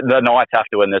Knights have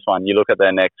to win this one. You look at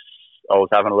their next, I was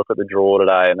having a look at the draw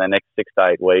today, and their next 6 to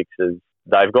 8 weeks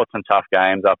they've got some tough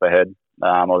games up ahead.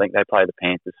 I think they play the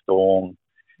Panthers, Storm,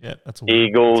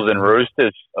 Eagles, and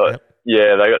Roosters. Yep.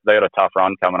 Yeah, they got a tough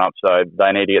run coming up, so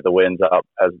they need to get the wins up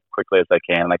as quickly as they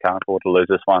can. They can't afford to lose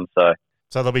this one. So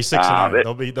they'll be 6-0.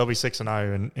 They'll be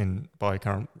 6-0 in by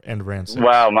current end of round 6.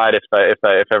 Well, mate,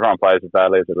 if everyone plays as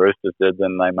badly as the Roosters did,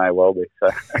 then they may well be. So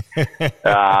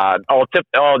I'll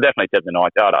definitely tip the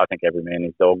Knights. I think every man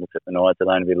his dog will tip the Knights.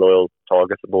 It'll only be loyal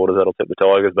Tiger supporters that'll tip the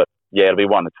Tigers. But yeah, it'll be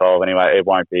 1-12 anyway. It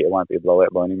won't be a blowout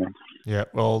by any means. Yeah,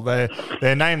 well, they're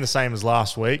named the same as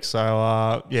last week.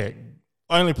 So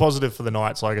only positive for the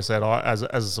Knights. Like I said, as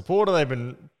a supporter, they've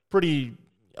been pretty.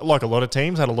 Like a lot of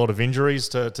teams, had a lot of injuries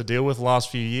to deal with the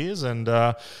last few years. And,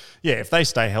 if they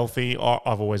stay healthy,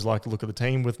 I've always liked to look at the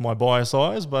team with my bias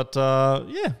eyes. But,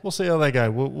 we'll see how they go.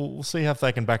 We'll see if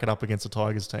they can back it up against the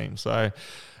Tigers team. So,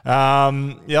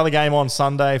 the other game on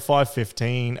Sunday,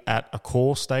 5:15 at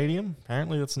Accor Stadium.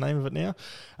 Apparently that's the name of it now.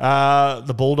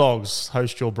 The Bulldogs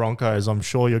host your Broncos. I'm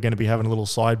sure you're going to be having a little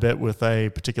side bet with a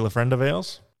particular friend of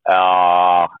ours.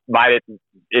 Mate,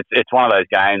 it's one of those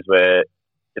games where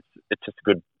it's just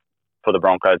good for the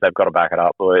Broncos. They've got to back it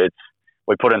up. We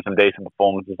put in some decent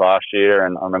performances last year,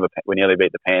 and I remember we nearly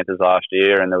beat the Panthers last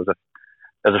year, and there was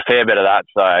a fair bit of that.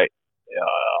 So,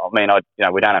 we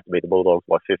don't have to beat the Bulldogs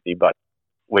by 50, but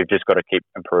we've just got to keep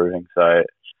improving. So,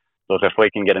 look, if we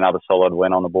can get another solid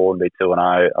win on the board and be 2-0,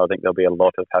 I think there'll be a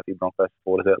lot of happy Broncos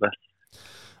supporters out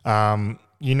there.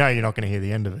 You're not going to hear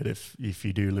the end of it if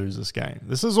you do lose this game.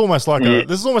 This is almost like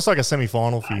a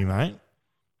semi-final for you, mate.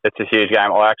 It's a huge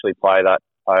game. I actually play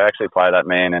that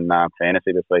man in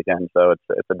fantasy this weekend, so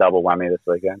it's a double whammy this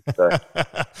weekend. So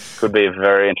could be a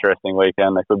very interesting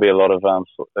weekend. There could be a lot of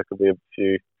there could be a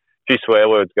few swear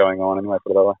words going on anyway.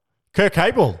 Put it that way. Kurt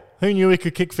Capel, who knew he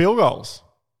could kick field goals?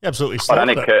 He absolutely. I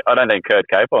don't think Kurt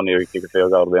Capel knew he could kick a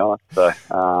field goal, to be honest. So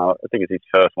I think it's his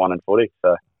first one in footy.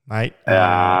 So. Mate,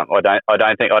 I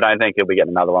don't think he'll be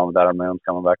getting another one with Adam Milnes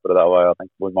coming back. Put it that way, I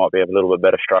think we might be a little bit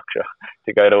better structure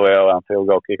to go to our field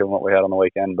goal kicker than what we had on the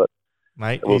weekend. But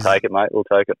mate, we'll take it, mate. We'll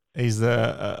take it. He's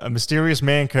a mysterious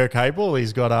man, Kurt Capel.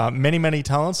 He's got many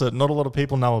talents that not a lot of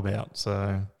people know about.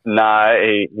 So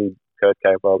no, Kurt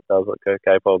Capel does what Kurt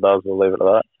Capel does. We'll leave it at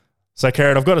that. So,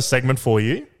 Kerrod, I've got a segment for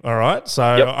you, all right? So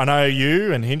I know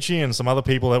you and Hinchy and some other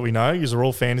people that we know, you are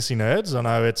all fantasy nerds. I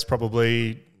know it's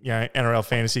probably... NRL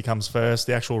fantasy comes first.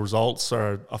 The actual results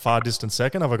are a far distant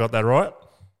second. Have I got that right?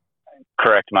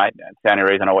 Correct, mate. It's the only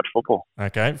reason I watch football.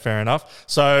 Okay, fair enough.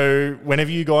 So whenever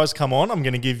you guys come on, I'm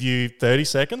going to give you 30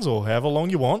 seconds or however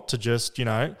long you want to just,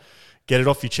 get it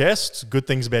off your chest. Good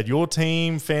things about your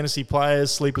team, fantasy players,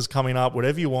 sleepers coming up,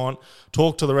 whatever you want.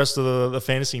 Talk to the rest of the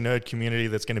fantasy nerd community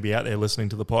that's going to be out there listening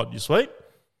to the pod. You sweet?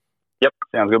 Yep,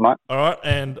 sounds good, mate. All right,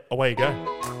 and away you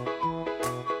go.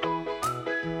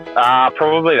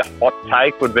 Probably the hot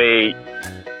take would be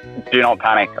do not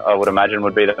panic, I would imagine,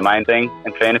 would be the main thing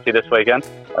in fantasy this weekend.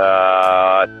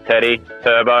 Teddy,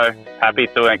 Turbo, Happy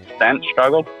to an extent,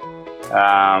 struggled.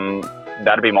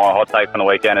 That'd be my hot take from the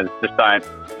weekend is just don't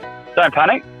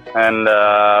panic, and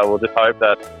we'll just hope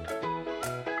that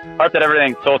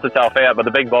everything sorts itself out. But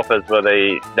the big boppers were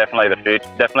definitely the future.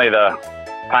 Definitely the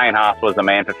Payne Haas was the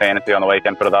man for fantasy on the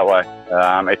weekend, put it that way.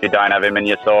 If you don't have him in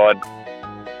your side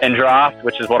in draft,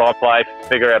 which is what I play,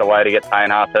 figure out a way to get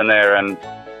Payne Haas in there. And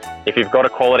if you've got a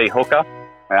quality hooker,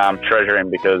 treasure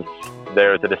him, because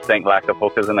there is a distinct lack of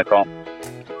hookers in the comp.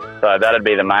 So that'd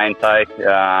be the main take.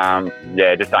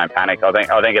 Just don't panic. I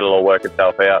think it'll all work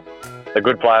itself out. The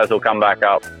good players will come back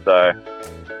up. So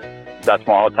that's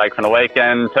my hot take from the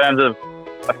weekend. In terms of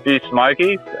a few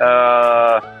smokies,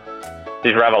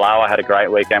 Ravalawa had a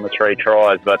great weekend with 3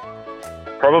 tries, but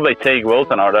probably Teague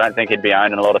Wilson. I don't think he'd be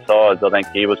owned in a lot of sides. I think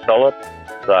he was solid.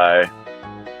 So,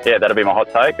 yeah, that'll be my hot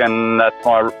take, and that's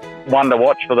my one to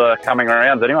watch for the coming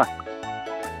rounds anyway.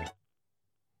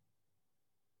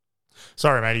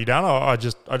 Sorry, mate, are you done? I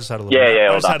just had a little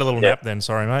nap. Had a little nap then.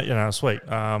 Sorry, mate. Sweet.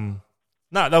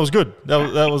 No, that was good.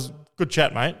 That was good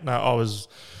chat, mate. No, I was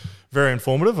very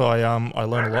informative. I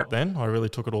learned a lot then. I really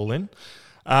took it all in.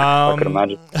 I could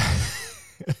imagine.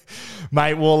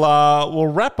 Mate, we'll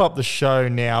wrap up the show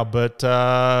now, but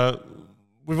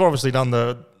we've obviously done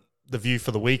the view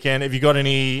for the weekend. Have you got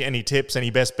any tips, any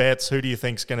best bets? Who do you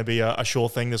think is going to be a sure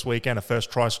thing this weekend? A first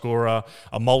try scorer,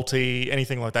 a multi,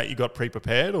 anything like that you got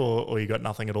pre-prepared, or you got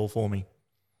nothing at all for me?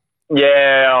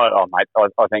 Yeah, mate,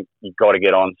 I think you've got to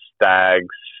get on Stags,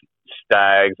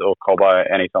 Stags or Cobbo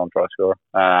anytime try scorer.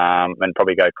 And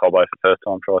probably go Cobbo for first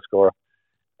time try scorer.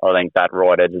 I think that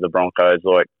right edge of the Broncos,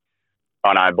 like,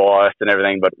 I know biased and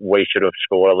everything, but we should have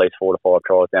scored at least 4 to 5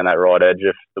 tries down that right edge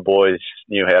if the boys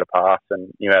knew how to pass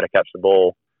and knew how to catch the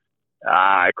ball.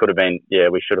 It could have been,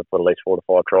 we should have put at least 4 to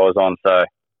 5 tries on. So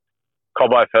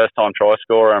Cobbo first time try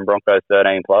scorer and Broncos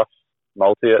 13 plus,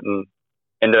 multi it and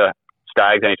into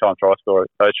Stags anytime try scorer,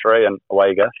 those 3 and away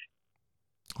you go.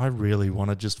 I really want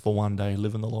to just for one day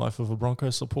live in the life of a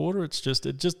Broncos supporter. It's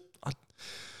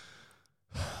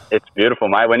beautiful,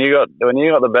 mate. When you got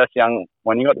the best young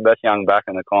back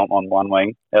in the comp on one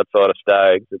wing outside of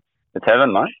Stags, it's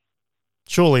heaven, mate.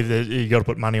 Surely you got to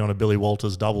put money on a Billy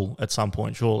Walters double at some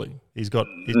point. Surely he's number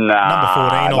 14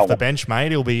 off the bench,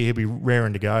 mate. He'll be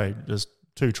raring to go. Just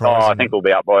 2 tries. I think we'll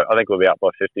be up by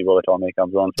 50 by the time he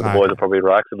comes on. So the boys will probably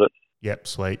relax a bit. Yep,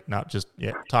 sweet. No,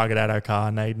 target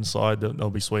Addo-Carr, Naden side. They'll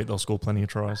be sweet. They'll score plenty of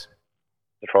tries.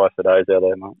 The tries today's out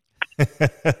there, mate.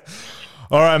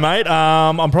 All right, mate.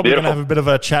 I'm probably going to have a bit of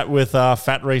a chat with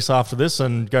Fat Rhys after this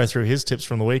and go through his tips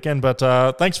from the weekend. But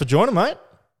thanks for joining, mate.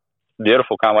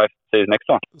 Beautiful. Can't wait to see you next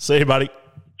time. See you, buddy.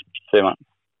 See you, mate.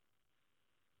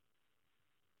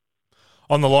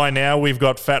 On the line now, we've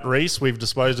got Fat Rhys. We've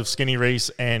disposed of Skinny Reece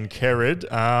and Kerrod.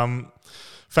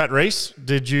 Fat Rhys,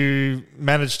 did you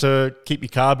manage to keep your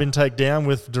carb intake down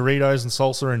with Doritos and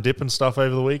salsa and dip and stuff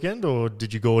over the weekend, or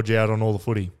did you gorge out on all the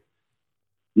footy?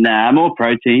 Nah, more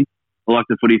protein. I like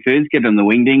the footy foods, get them the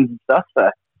wingdings and stuff. So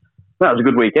that was a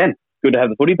good weekend. Good to have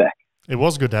the footy back. It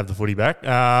was good to have the footy back.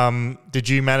 Did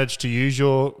you manage to use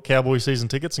your Cowboy season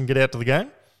tickets and get out to the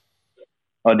game?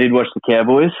 I did watch the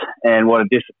Cowboys, and what a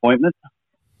disappointment.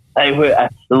 They were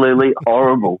absolutely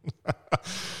horrible.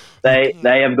 They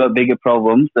have got bigger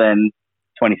problems than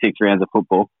 26 rounds of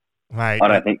football. Mate, I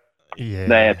don't think. Yeah.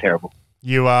 They are terrible.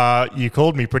 You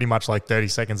called me pretty much like 30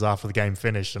 seconds after the game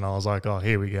finished, and I was like, oh,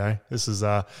 here we go. This is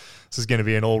going to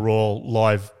be an all-raw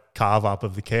live carve-up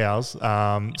of the Cows,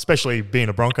 especially being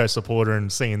a Broncos supporter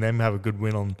and seeing them have a good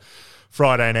win on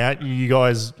Friday night. You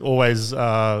guys always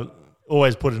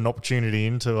put an opportunity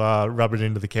in to rub it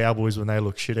into the Cowboys when they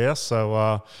look shithouse. So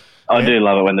I do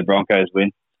love it when the Broncos win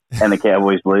and the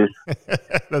Cowboys lose.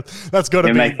 That's got to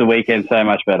be. It makes the weekend so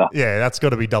much better. Yeah, that's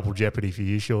got to be double jeopardy for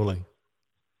you, surely.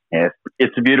 Yeah,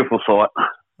 it's a beautiful sight.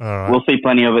 All right. We'll see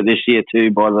plenty of it this year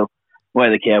too by the way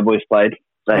the Cowboys played.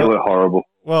 They were horrible.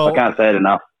 Well, I can't say it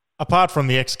enough. Apart from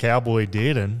the ex-Cowboy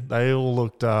Dearden, they all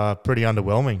looked pretty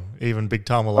underwhelming. Even Big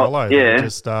Tamalolo. Yeah.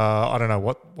 Just, I don't know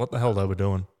what the hell they were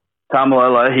doing.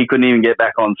 Tamalolo, he couldn't even get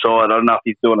back on side. I don't know if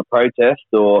he's doing a protest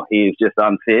or he's just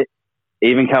unfit.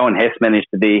 Even Cohen Hess managed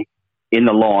to be in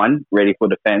the line, ready for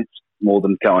defence, more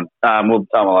than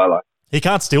Tamalolo. He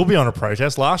can't still be on a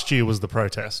protest. Last year was the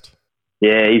protest.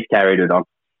 Yeah, he's carried it on.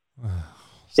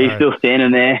 He's still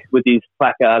standing there with his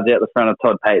placards out the front of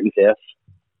Todd Payton's house.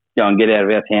 Go and get out of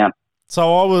our town.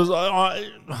 So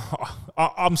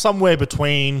I'm somewhere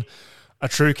between a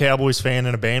true Cowboys fan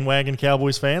and a bandwagon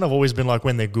Cowboys fan. I've always been like,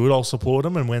 when they're good, I'll support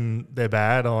them, and when they're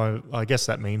bad, I guess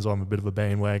that means I'm a bit of a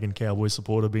bandwagon Cowboys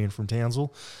supporter, being from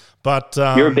Townsville. But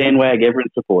you're a bandwagon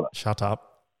Everett supporter. Shut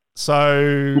up.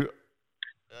 So.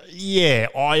 Yeah,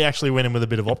 I actually went in with a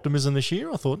bit of optimism this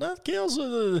year. I thought, no, the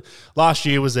Cows, last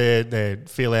year was their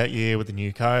feel-out year with the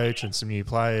new coach and some new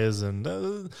players, and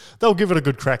they'll give it a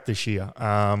good crack this year.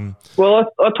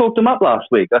 Well, I talked them up last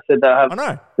week. I said they're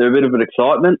a bit of an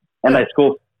excitement, and they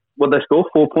score,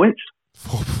 4 points?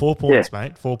 4 points,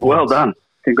 mate, 4 points. Well done.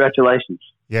 Congratulations.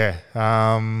 Yeah,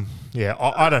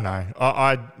 I don't know.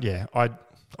 I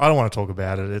don't want to talk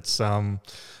about it. It's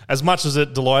as much as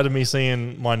it delighted me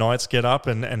seeing my Knights get up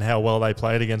and how well they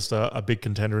played against a big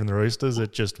contender in the Roosters,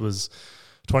 it just was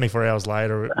 24 hours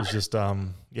later. It was just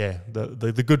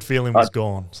the good feeling was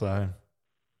gone. So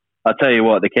I'll tell you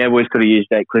what, the Cowboys could have used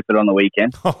Jake Clifford on the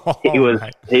weekend. He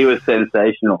was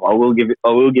sensational. I will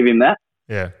give him that.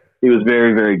 Yeah, he was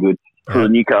very, very good for the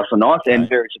Newcastle Knights, and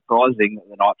very surprising that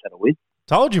the Knights had a win.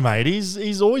 Told you, mate.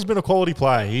 He's always been a quality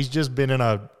player. He's just been in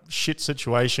a shit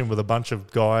situation with a bunch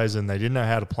of guys, and they didn't know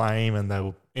how to play him, and they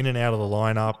were in and out of the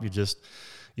lineup.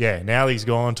 Now he's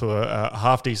gone to a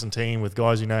half-decent team with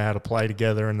guys who know how to play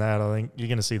together, and that, I think you're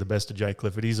going to see the best of Jake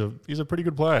Clifford. He's a pretty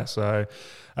good player. So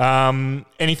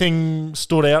anything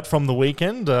stood out from the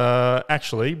weekend?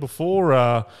 Actually,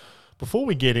 before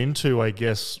we get into, I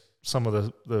guess, some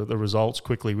of the results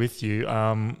quickly with you,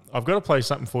 I've got to play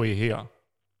something for you here.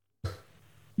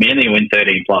 Manly win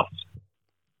 13 plus.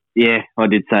 Yeah, I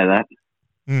did say that.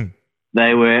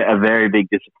 They were a very big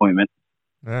disappointment.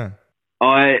 Yeah.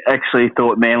 I actually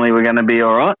thought Manly were going to be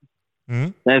all right.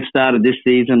 They've started this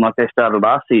season like they started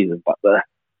last season, but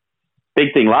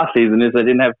big thing last season is they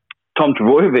didn't have Tom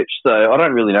Trbojevic, so I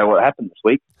don't really know what happened this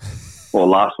week or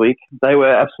last week. They were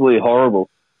absolutely horrible.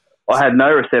 I had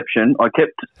no reception. I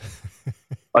kept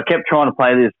trying to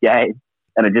play this game,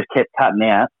 and it just kept cutting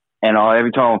out. And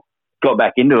every time I got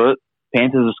back into it,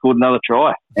 Panthers have scored another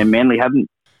try, and Manly hadn't.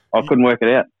 I couldn't work it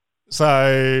out.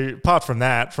 So, apart from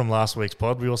that, from last week's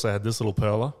pod, we also had this little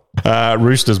perler.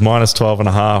 Roosters minus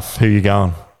 12.5. Who you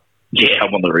going? Yeah,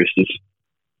 I'm on the Roosters.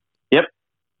 Yep.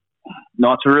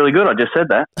 Knights were really good. I just said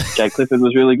that. Jake Clifford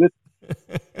was really good.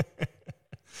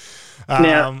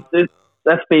 Now,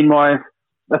 that's been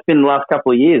the last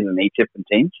couple of years in me tipping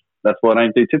teams. That's why I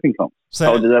don't do tipping comps. I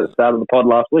told you that at the start of the pod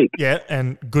last week. Yeah,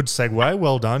 and good segue.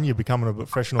 Well done. You're becoming a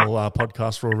professional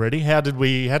podcaster already. How did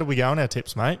we go on our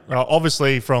tips, mate?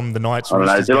 Obviously, from the Knights. I don't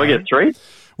know. Did I get 3?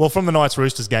 Well, from the Knights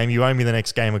Roosters game, you owe me the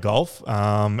next game of golf,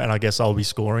 and I guess I'll be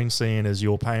scoring, seeing as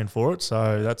you're paying for it.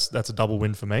 So that's a double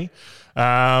win for me.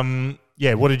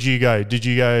 What did you go? Did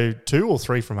you go 2 or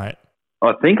 3 from 8?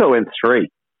 I think I went 3.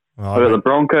 I got the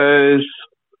Broncos,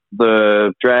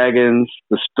 the Dragons,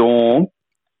 the Storm.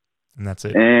 And that's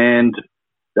it. And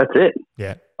that's it.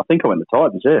 Yeah. I think I went the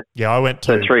Titans, yeah. Yeah, I went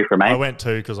 2. So 3 from 8. I went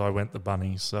 2 because I went the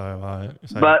Bunnies. I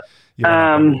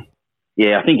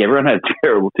think everyone had a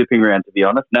terrible tipping round, to be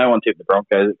honest. No one tipped the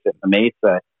Broncos except for me.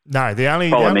 So no,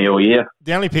 follow me all year.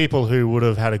 The only people who would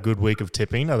have had a good week of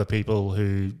tipping are the people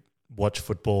who watch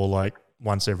football like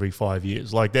once every 5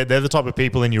 years. Like they're the type of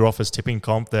people in your office tipping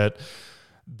comp that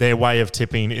their way of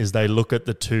tipping is they look at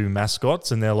the 2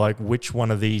 mascots and they're like, which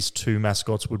one of these 2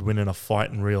 mascots would win in a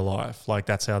fight in real life? Like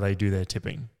that's how they do their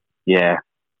tipping. Yeah.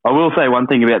 I will say one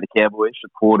thing about the Cowboys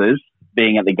supporters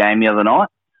being at the game the other night.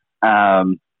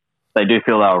 They do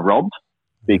feel they were robbed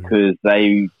because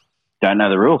they don't know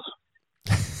the rules.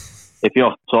 If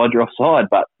you're offside, you're offside,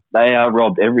 but they are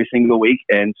robbed every single week,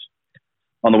 and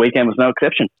on the weekend was no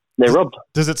exception. They're robbed.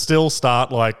 Does it still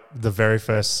start like the very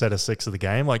first set of 6 of the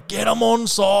game? Like, get them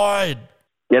onside.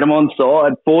 Get them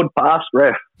onside. Forward pass,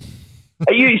 ref.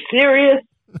 Are you serious?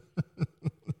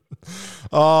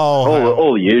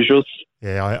 All the usuals.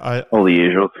 Yeah, all the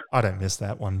usuals. I don't miss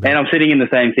that one. And I'm sitting in the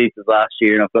same seats as last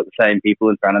year, and I've got the same people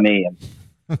in front of me. And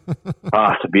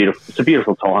it's a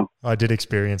beautiful time. I did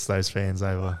experience those fans.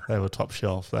 They were top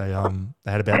shelf. They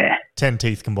had about 10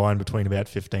 teeth combined between about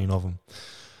 15 of them.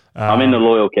 I'm in the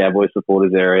loyal Cowboy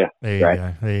supporters area.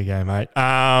 There you go, mate.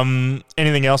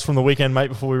 Anything else from the weekend, mate,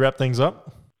 before we wrap things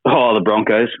up? Oh, the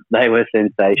Broncos. They were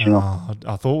sensational.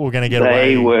 I thought we were going to get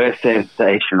away. They were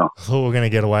sensational. I thought we were going to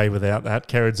get away without that.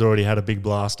 Kerrod's already had a big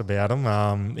blast about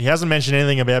him. He hasn't mentioned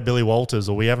anything about Billy Walters,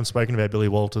 or we haven't spoken about Billy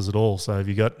Walters at all. So have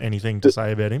you got anything to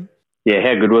say about him? Yeah,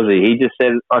 how good was he? He just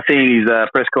said, I seen his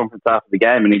press conference after the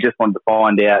game, and he just wanted to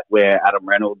find out where Adam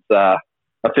Reynolds'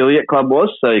 affiliate club was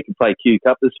so he could play Q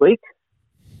Cup this week.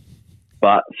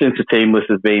 But since the team list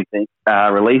has been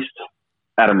released,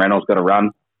 Adam Reynolds got a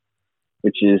run,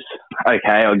 which is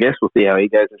okay, I guess. We'll see how he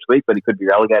goes this week, but he could be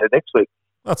relegated next week.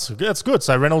 That's good.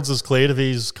 So Reynolds is cleared of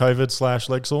his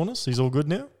COVID/leg soreness? He's all good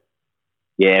now?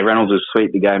 Yeah, Reynolds is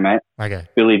sweet to go, mate. Okay.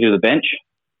 Billy to the bench.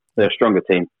 They're a stronger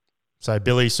team. So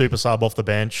Billy, super sub off the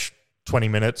bench, 20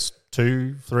 minutes,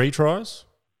 2-3 tries?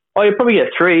 Oh, you'll probably get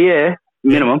 3, yeah,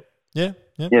 minimum. Yeah.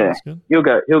 That's good. He'll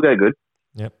go good.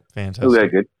 Yep, fantastic. He'll go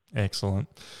good. Excellent.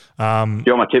 Do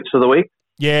you want my tips for the week?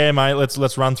 Yeah, mate,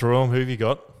 let's run through them. Who have you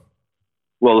got?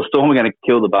 Well, the Storm are going to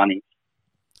kill the Bunnies.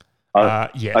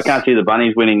 Yes. I can't see the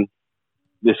Bunnies winning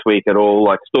this week at all.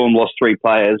 Like, Storm lost 3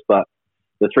 players, but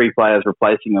the 3 players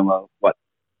replacing them are,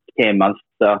 Cam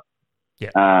Munster,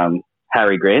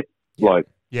 Harry Grant,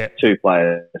 2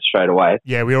 players straight away.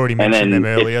 Yeah, we already mentioned them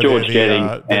earlier. It's George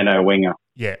Getting and a winger.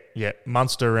 Yeah.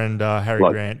 Munster and Harry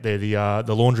Grant, they're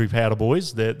the laundry powder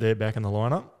boys. They're back in the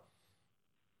lineup.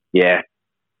 Yeah.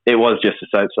 It was just a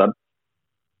soap sub,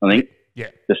 I think. Yeah.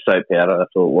 Just soap powder, that's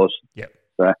all it was. Yeah.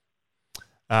 So,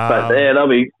 but they'll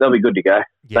be good to go.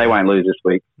 Yeah. They won't lose this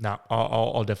week. No,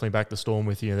 I'll definitely back the Storm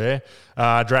with you there.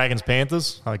 Dragons,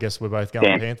 Panthers. I guess we're both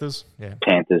going Panthers. Yeah.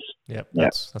 Panthers. Yep.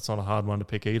 That's not a hard one to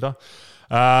pick either.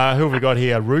 Who have we got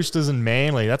here? Roosters and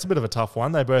Manly. That's a bit of a tough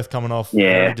one. They're both coming off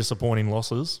very disappointing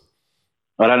losses.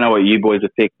 I don't know what you boys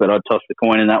have picked, but I'd toss the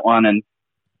coin in that one, and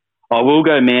I will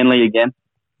go Manly again.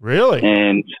 Really?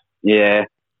 And yeah,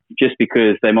 just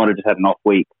because they might have just had an off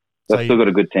week. They've still got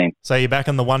a good team. So you're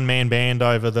backing the one-man band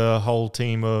over the whole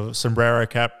team of sombrero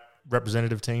cap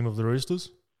representative team of the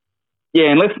Roosters?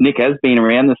 Yeah, unless Nick has been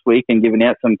around this week and given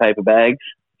out some paper bags,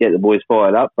 get the boys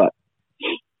fired up, but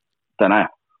don't know.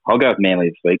 I'll go with Manly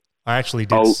this week. I'll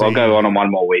go on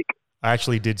one more week. I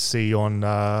actually did see on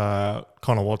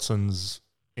Connor Watson's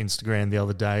Instagram the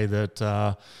other day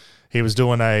that he was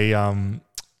doing a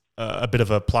a bit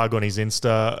of a plug on his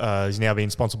Insta. He's now being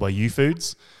sponsored by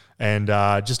U-Foods. And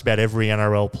just about every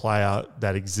NRL player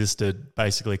that existed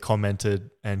basically commented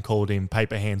and called him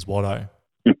Paper Hands Watto.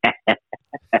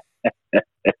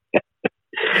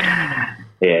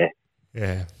 Yeah.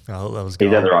 Yeah. Oh, that was good.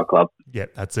 He's at the right club. Yeah,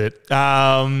 that's it.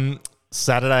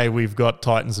 Saturday, we've got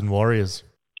Titans and Warriors.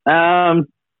 I'll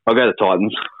go to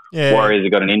Titans. Yeah. Warriors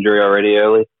have got an injury already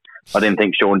early. I didn't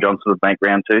think Sean Johnson would make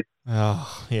round 2.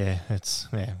 Oh, yeah.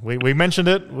 We mentioned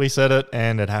it, we said it,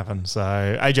 and it happened. So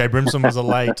AJ Brimson was a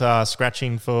late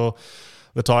scratching for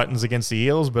the Titans against the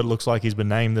Eels, but it looks like he's been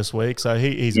named this week. So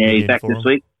he's a big in back for this him.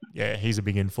 week. Yeah, he's a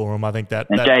big in for him. I think that.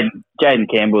 And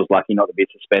Jaden Campbell's lucky not to be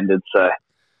suspended, so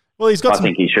well, I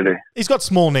think he should have. He's got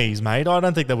small knees, mate. I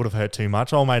don't think that would have hurt too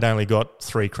much. Old mate only got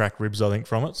 3 cracked ribs, I think,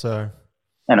 from it. So.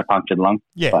 And a punctured lung.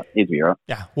 Yeah. But he'll be all right.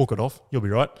 Yeah, walk it off. You'll be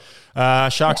right.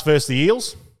 Sharks versus the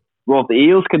Eels. Well, if the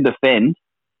Eels can defend,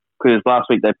 because last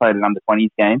week they played an under-20s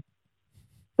game,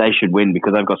 they should win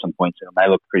because they've got some points in them. They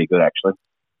look pretty good, actually.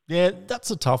 Yeah, that's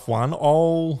a tough one.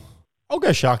 I'll go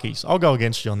Sharkies. I'll go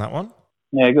against you on that one.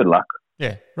 Yeah, good luck.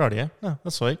 Yeah, right, yeah. No,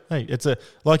 that's sweet. Hey, it's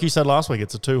like you said last week,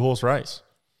 it's a 2-horse race.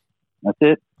 That's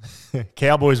it.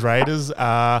 Cowboys, Raiders,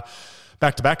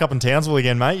 back-to-back up in Townsville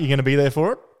again, mate. You going to be there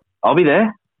for it? I'll be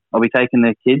there. I'll be taking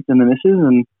the kids and the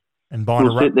missus and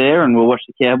we'll sit there and we'll watch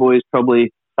the Cowboys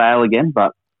probably fail again,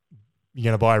 but you're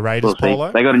going to buy a Raiders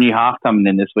polo? They got a new half coming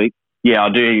in this week. Yeah, I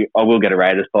do. I will get a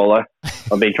Raiders polo.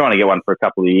 I've been trying to get one for a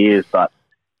couple of years, but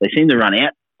they seem to run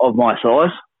out of my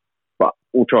size, but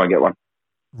we'll try and get one.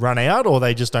 Run out or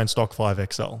they just don't stock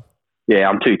 5XL? Yeah,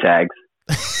 I'm 2 tags.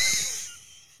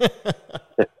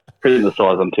 Pretty the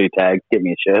size, I'm 2 tags. Get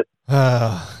me a shirt.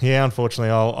 Yeah,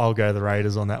 unfortunately, I'll go the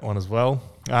Raiders on that one as well.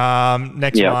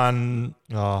 Next one,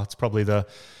 it's probably the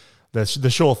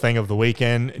sure thing of the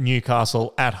weekend.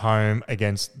 Newcastle at home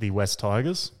against the West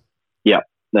Tigers. Yeah,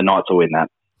 the Knights will win that.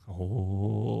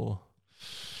 Oh,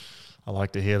 I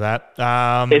like to hear that.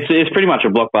 It's pretty much a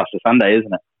blockbuster Sunday,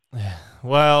 isn't it?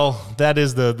 Well, that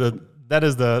is the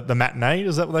matinee.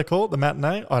 Is that what they call it? The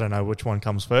matinee? I don't know which one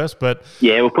comes first, but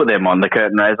yeah, we'll put them on the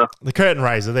curtain raiser. The curtain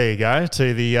raiser. There you go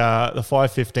to the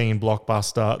 5:15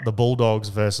 blockbuster. The Bulldogs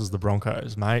versus the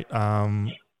Broncos, mate. Sit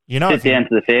down to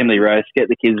the family roast. Get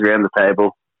the kids around the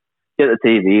table. Get the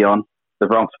TV on. The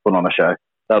Broncos put on a show.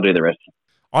 They'll do the rest.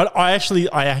 I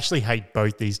actually hate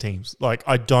both these teams. Like,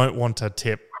 I don't want to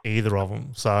tip either of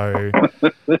them. So,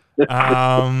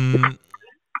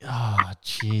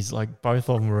 jeez, like both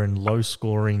of them were in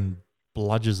low-scoring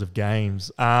bludgers of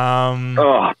games.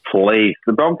 Oh, please,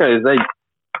 the Broncos they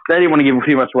didn't want to give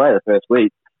too much away the first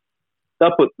week.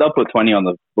 They'll put 20 on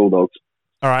the Bulldogs.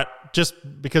 All right, just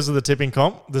because of the tipping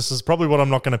comp, this is probably what I'm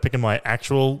not going to pick in my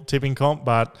actual tipping comp,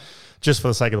 but just for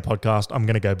the sake of the podcast, I'm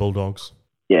going to go Bulldogs.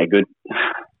 Yeah, good.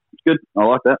 Good. I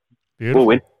like that. Beautiful. We'll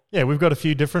win. Yeah, we've got a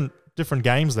few different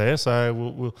games there, so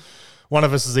we'll one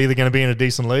of us is either going to be in a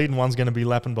decent lead and one's going to be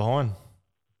lapping behind.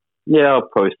 Yeah, I'll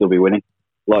probably still be winning,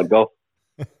 like golf.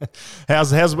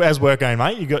 How's work going,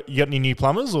 mate? You got any new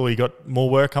plumbers, or you got more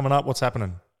work coming up? What's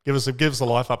happening? Give us a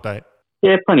life update.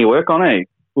 Yeah, plenty of work on it.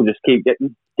 We'll just keep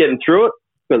getting through it.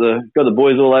 Got the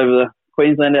boys all over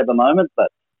Queensland at the moment,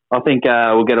 but I think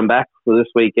we'll get them back for this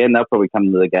weekend. They'll probably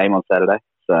come to the game on Saturday.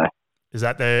 So is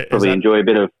that there? Enjoy a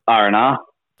bit of R&R.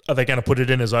 Are they going to put it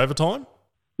in as overtime?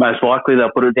 Most likely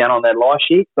they'll put it down on their live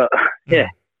sheet, but yeah,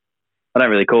 I don't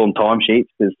really call them time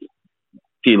sheets because a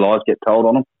few lies get told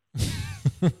on them.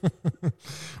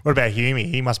 What about Humie?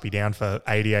 He must be down for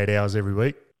 88 hours every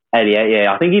week. 88,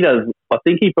 yeah. I think he does. I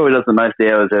think he probably does the most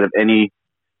hours out of any.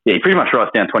 Yeah, he pretty much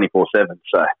writes down 24/7.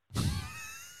 So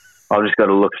I've just got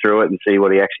to look through it and see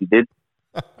what he actually did.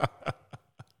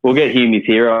 We'll get Humie's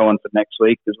hero on for next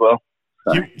week as well.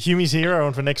 So. Humie's hero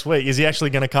on for next week. Is he actually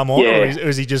going to come on, or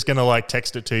is he just going to like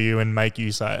text it to you and make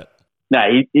you say it? No,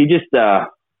 he just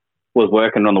was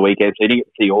working on the weekend, so he didn't get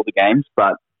to see all the games.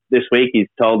 But this week he's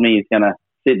told me he's going to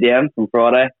sit down from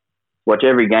Friday, watch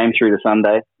every game through to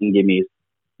Sunday, and give me his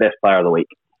best player of the week.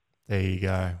 There you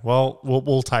go. Well,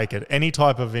 we'll take it. Any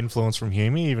type of influence from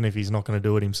Humie, even if he's not going to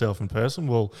do it himself in person,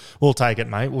 we'll take it,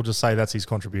 mate. We'll just say that's his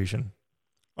contribution.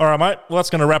 All right, mate. Well,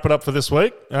 that's going to wrap it up for this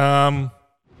week.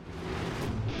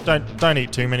 Don't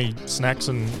eat too many snacks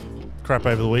and crap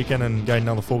over the weekend and gain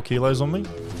another 4 kilos on me.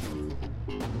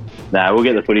 No, we'll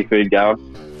get the footy food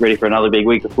going. Ready for another big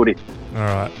week of footy. All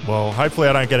right. Well, hopefully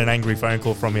I don't get an angry phone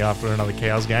call from you after another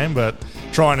Cows game, but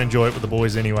try and enjoy it with the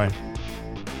boys anyway.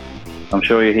 I'm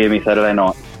sure you'll hear me Saturday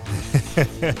night.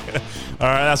 All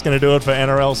right, that's going to do it for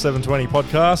NRL 720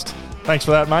 podcast. Thanks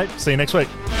for that, mate. See you next week.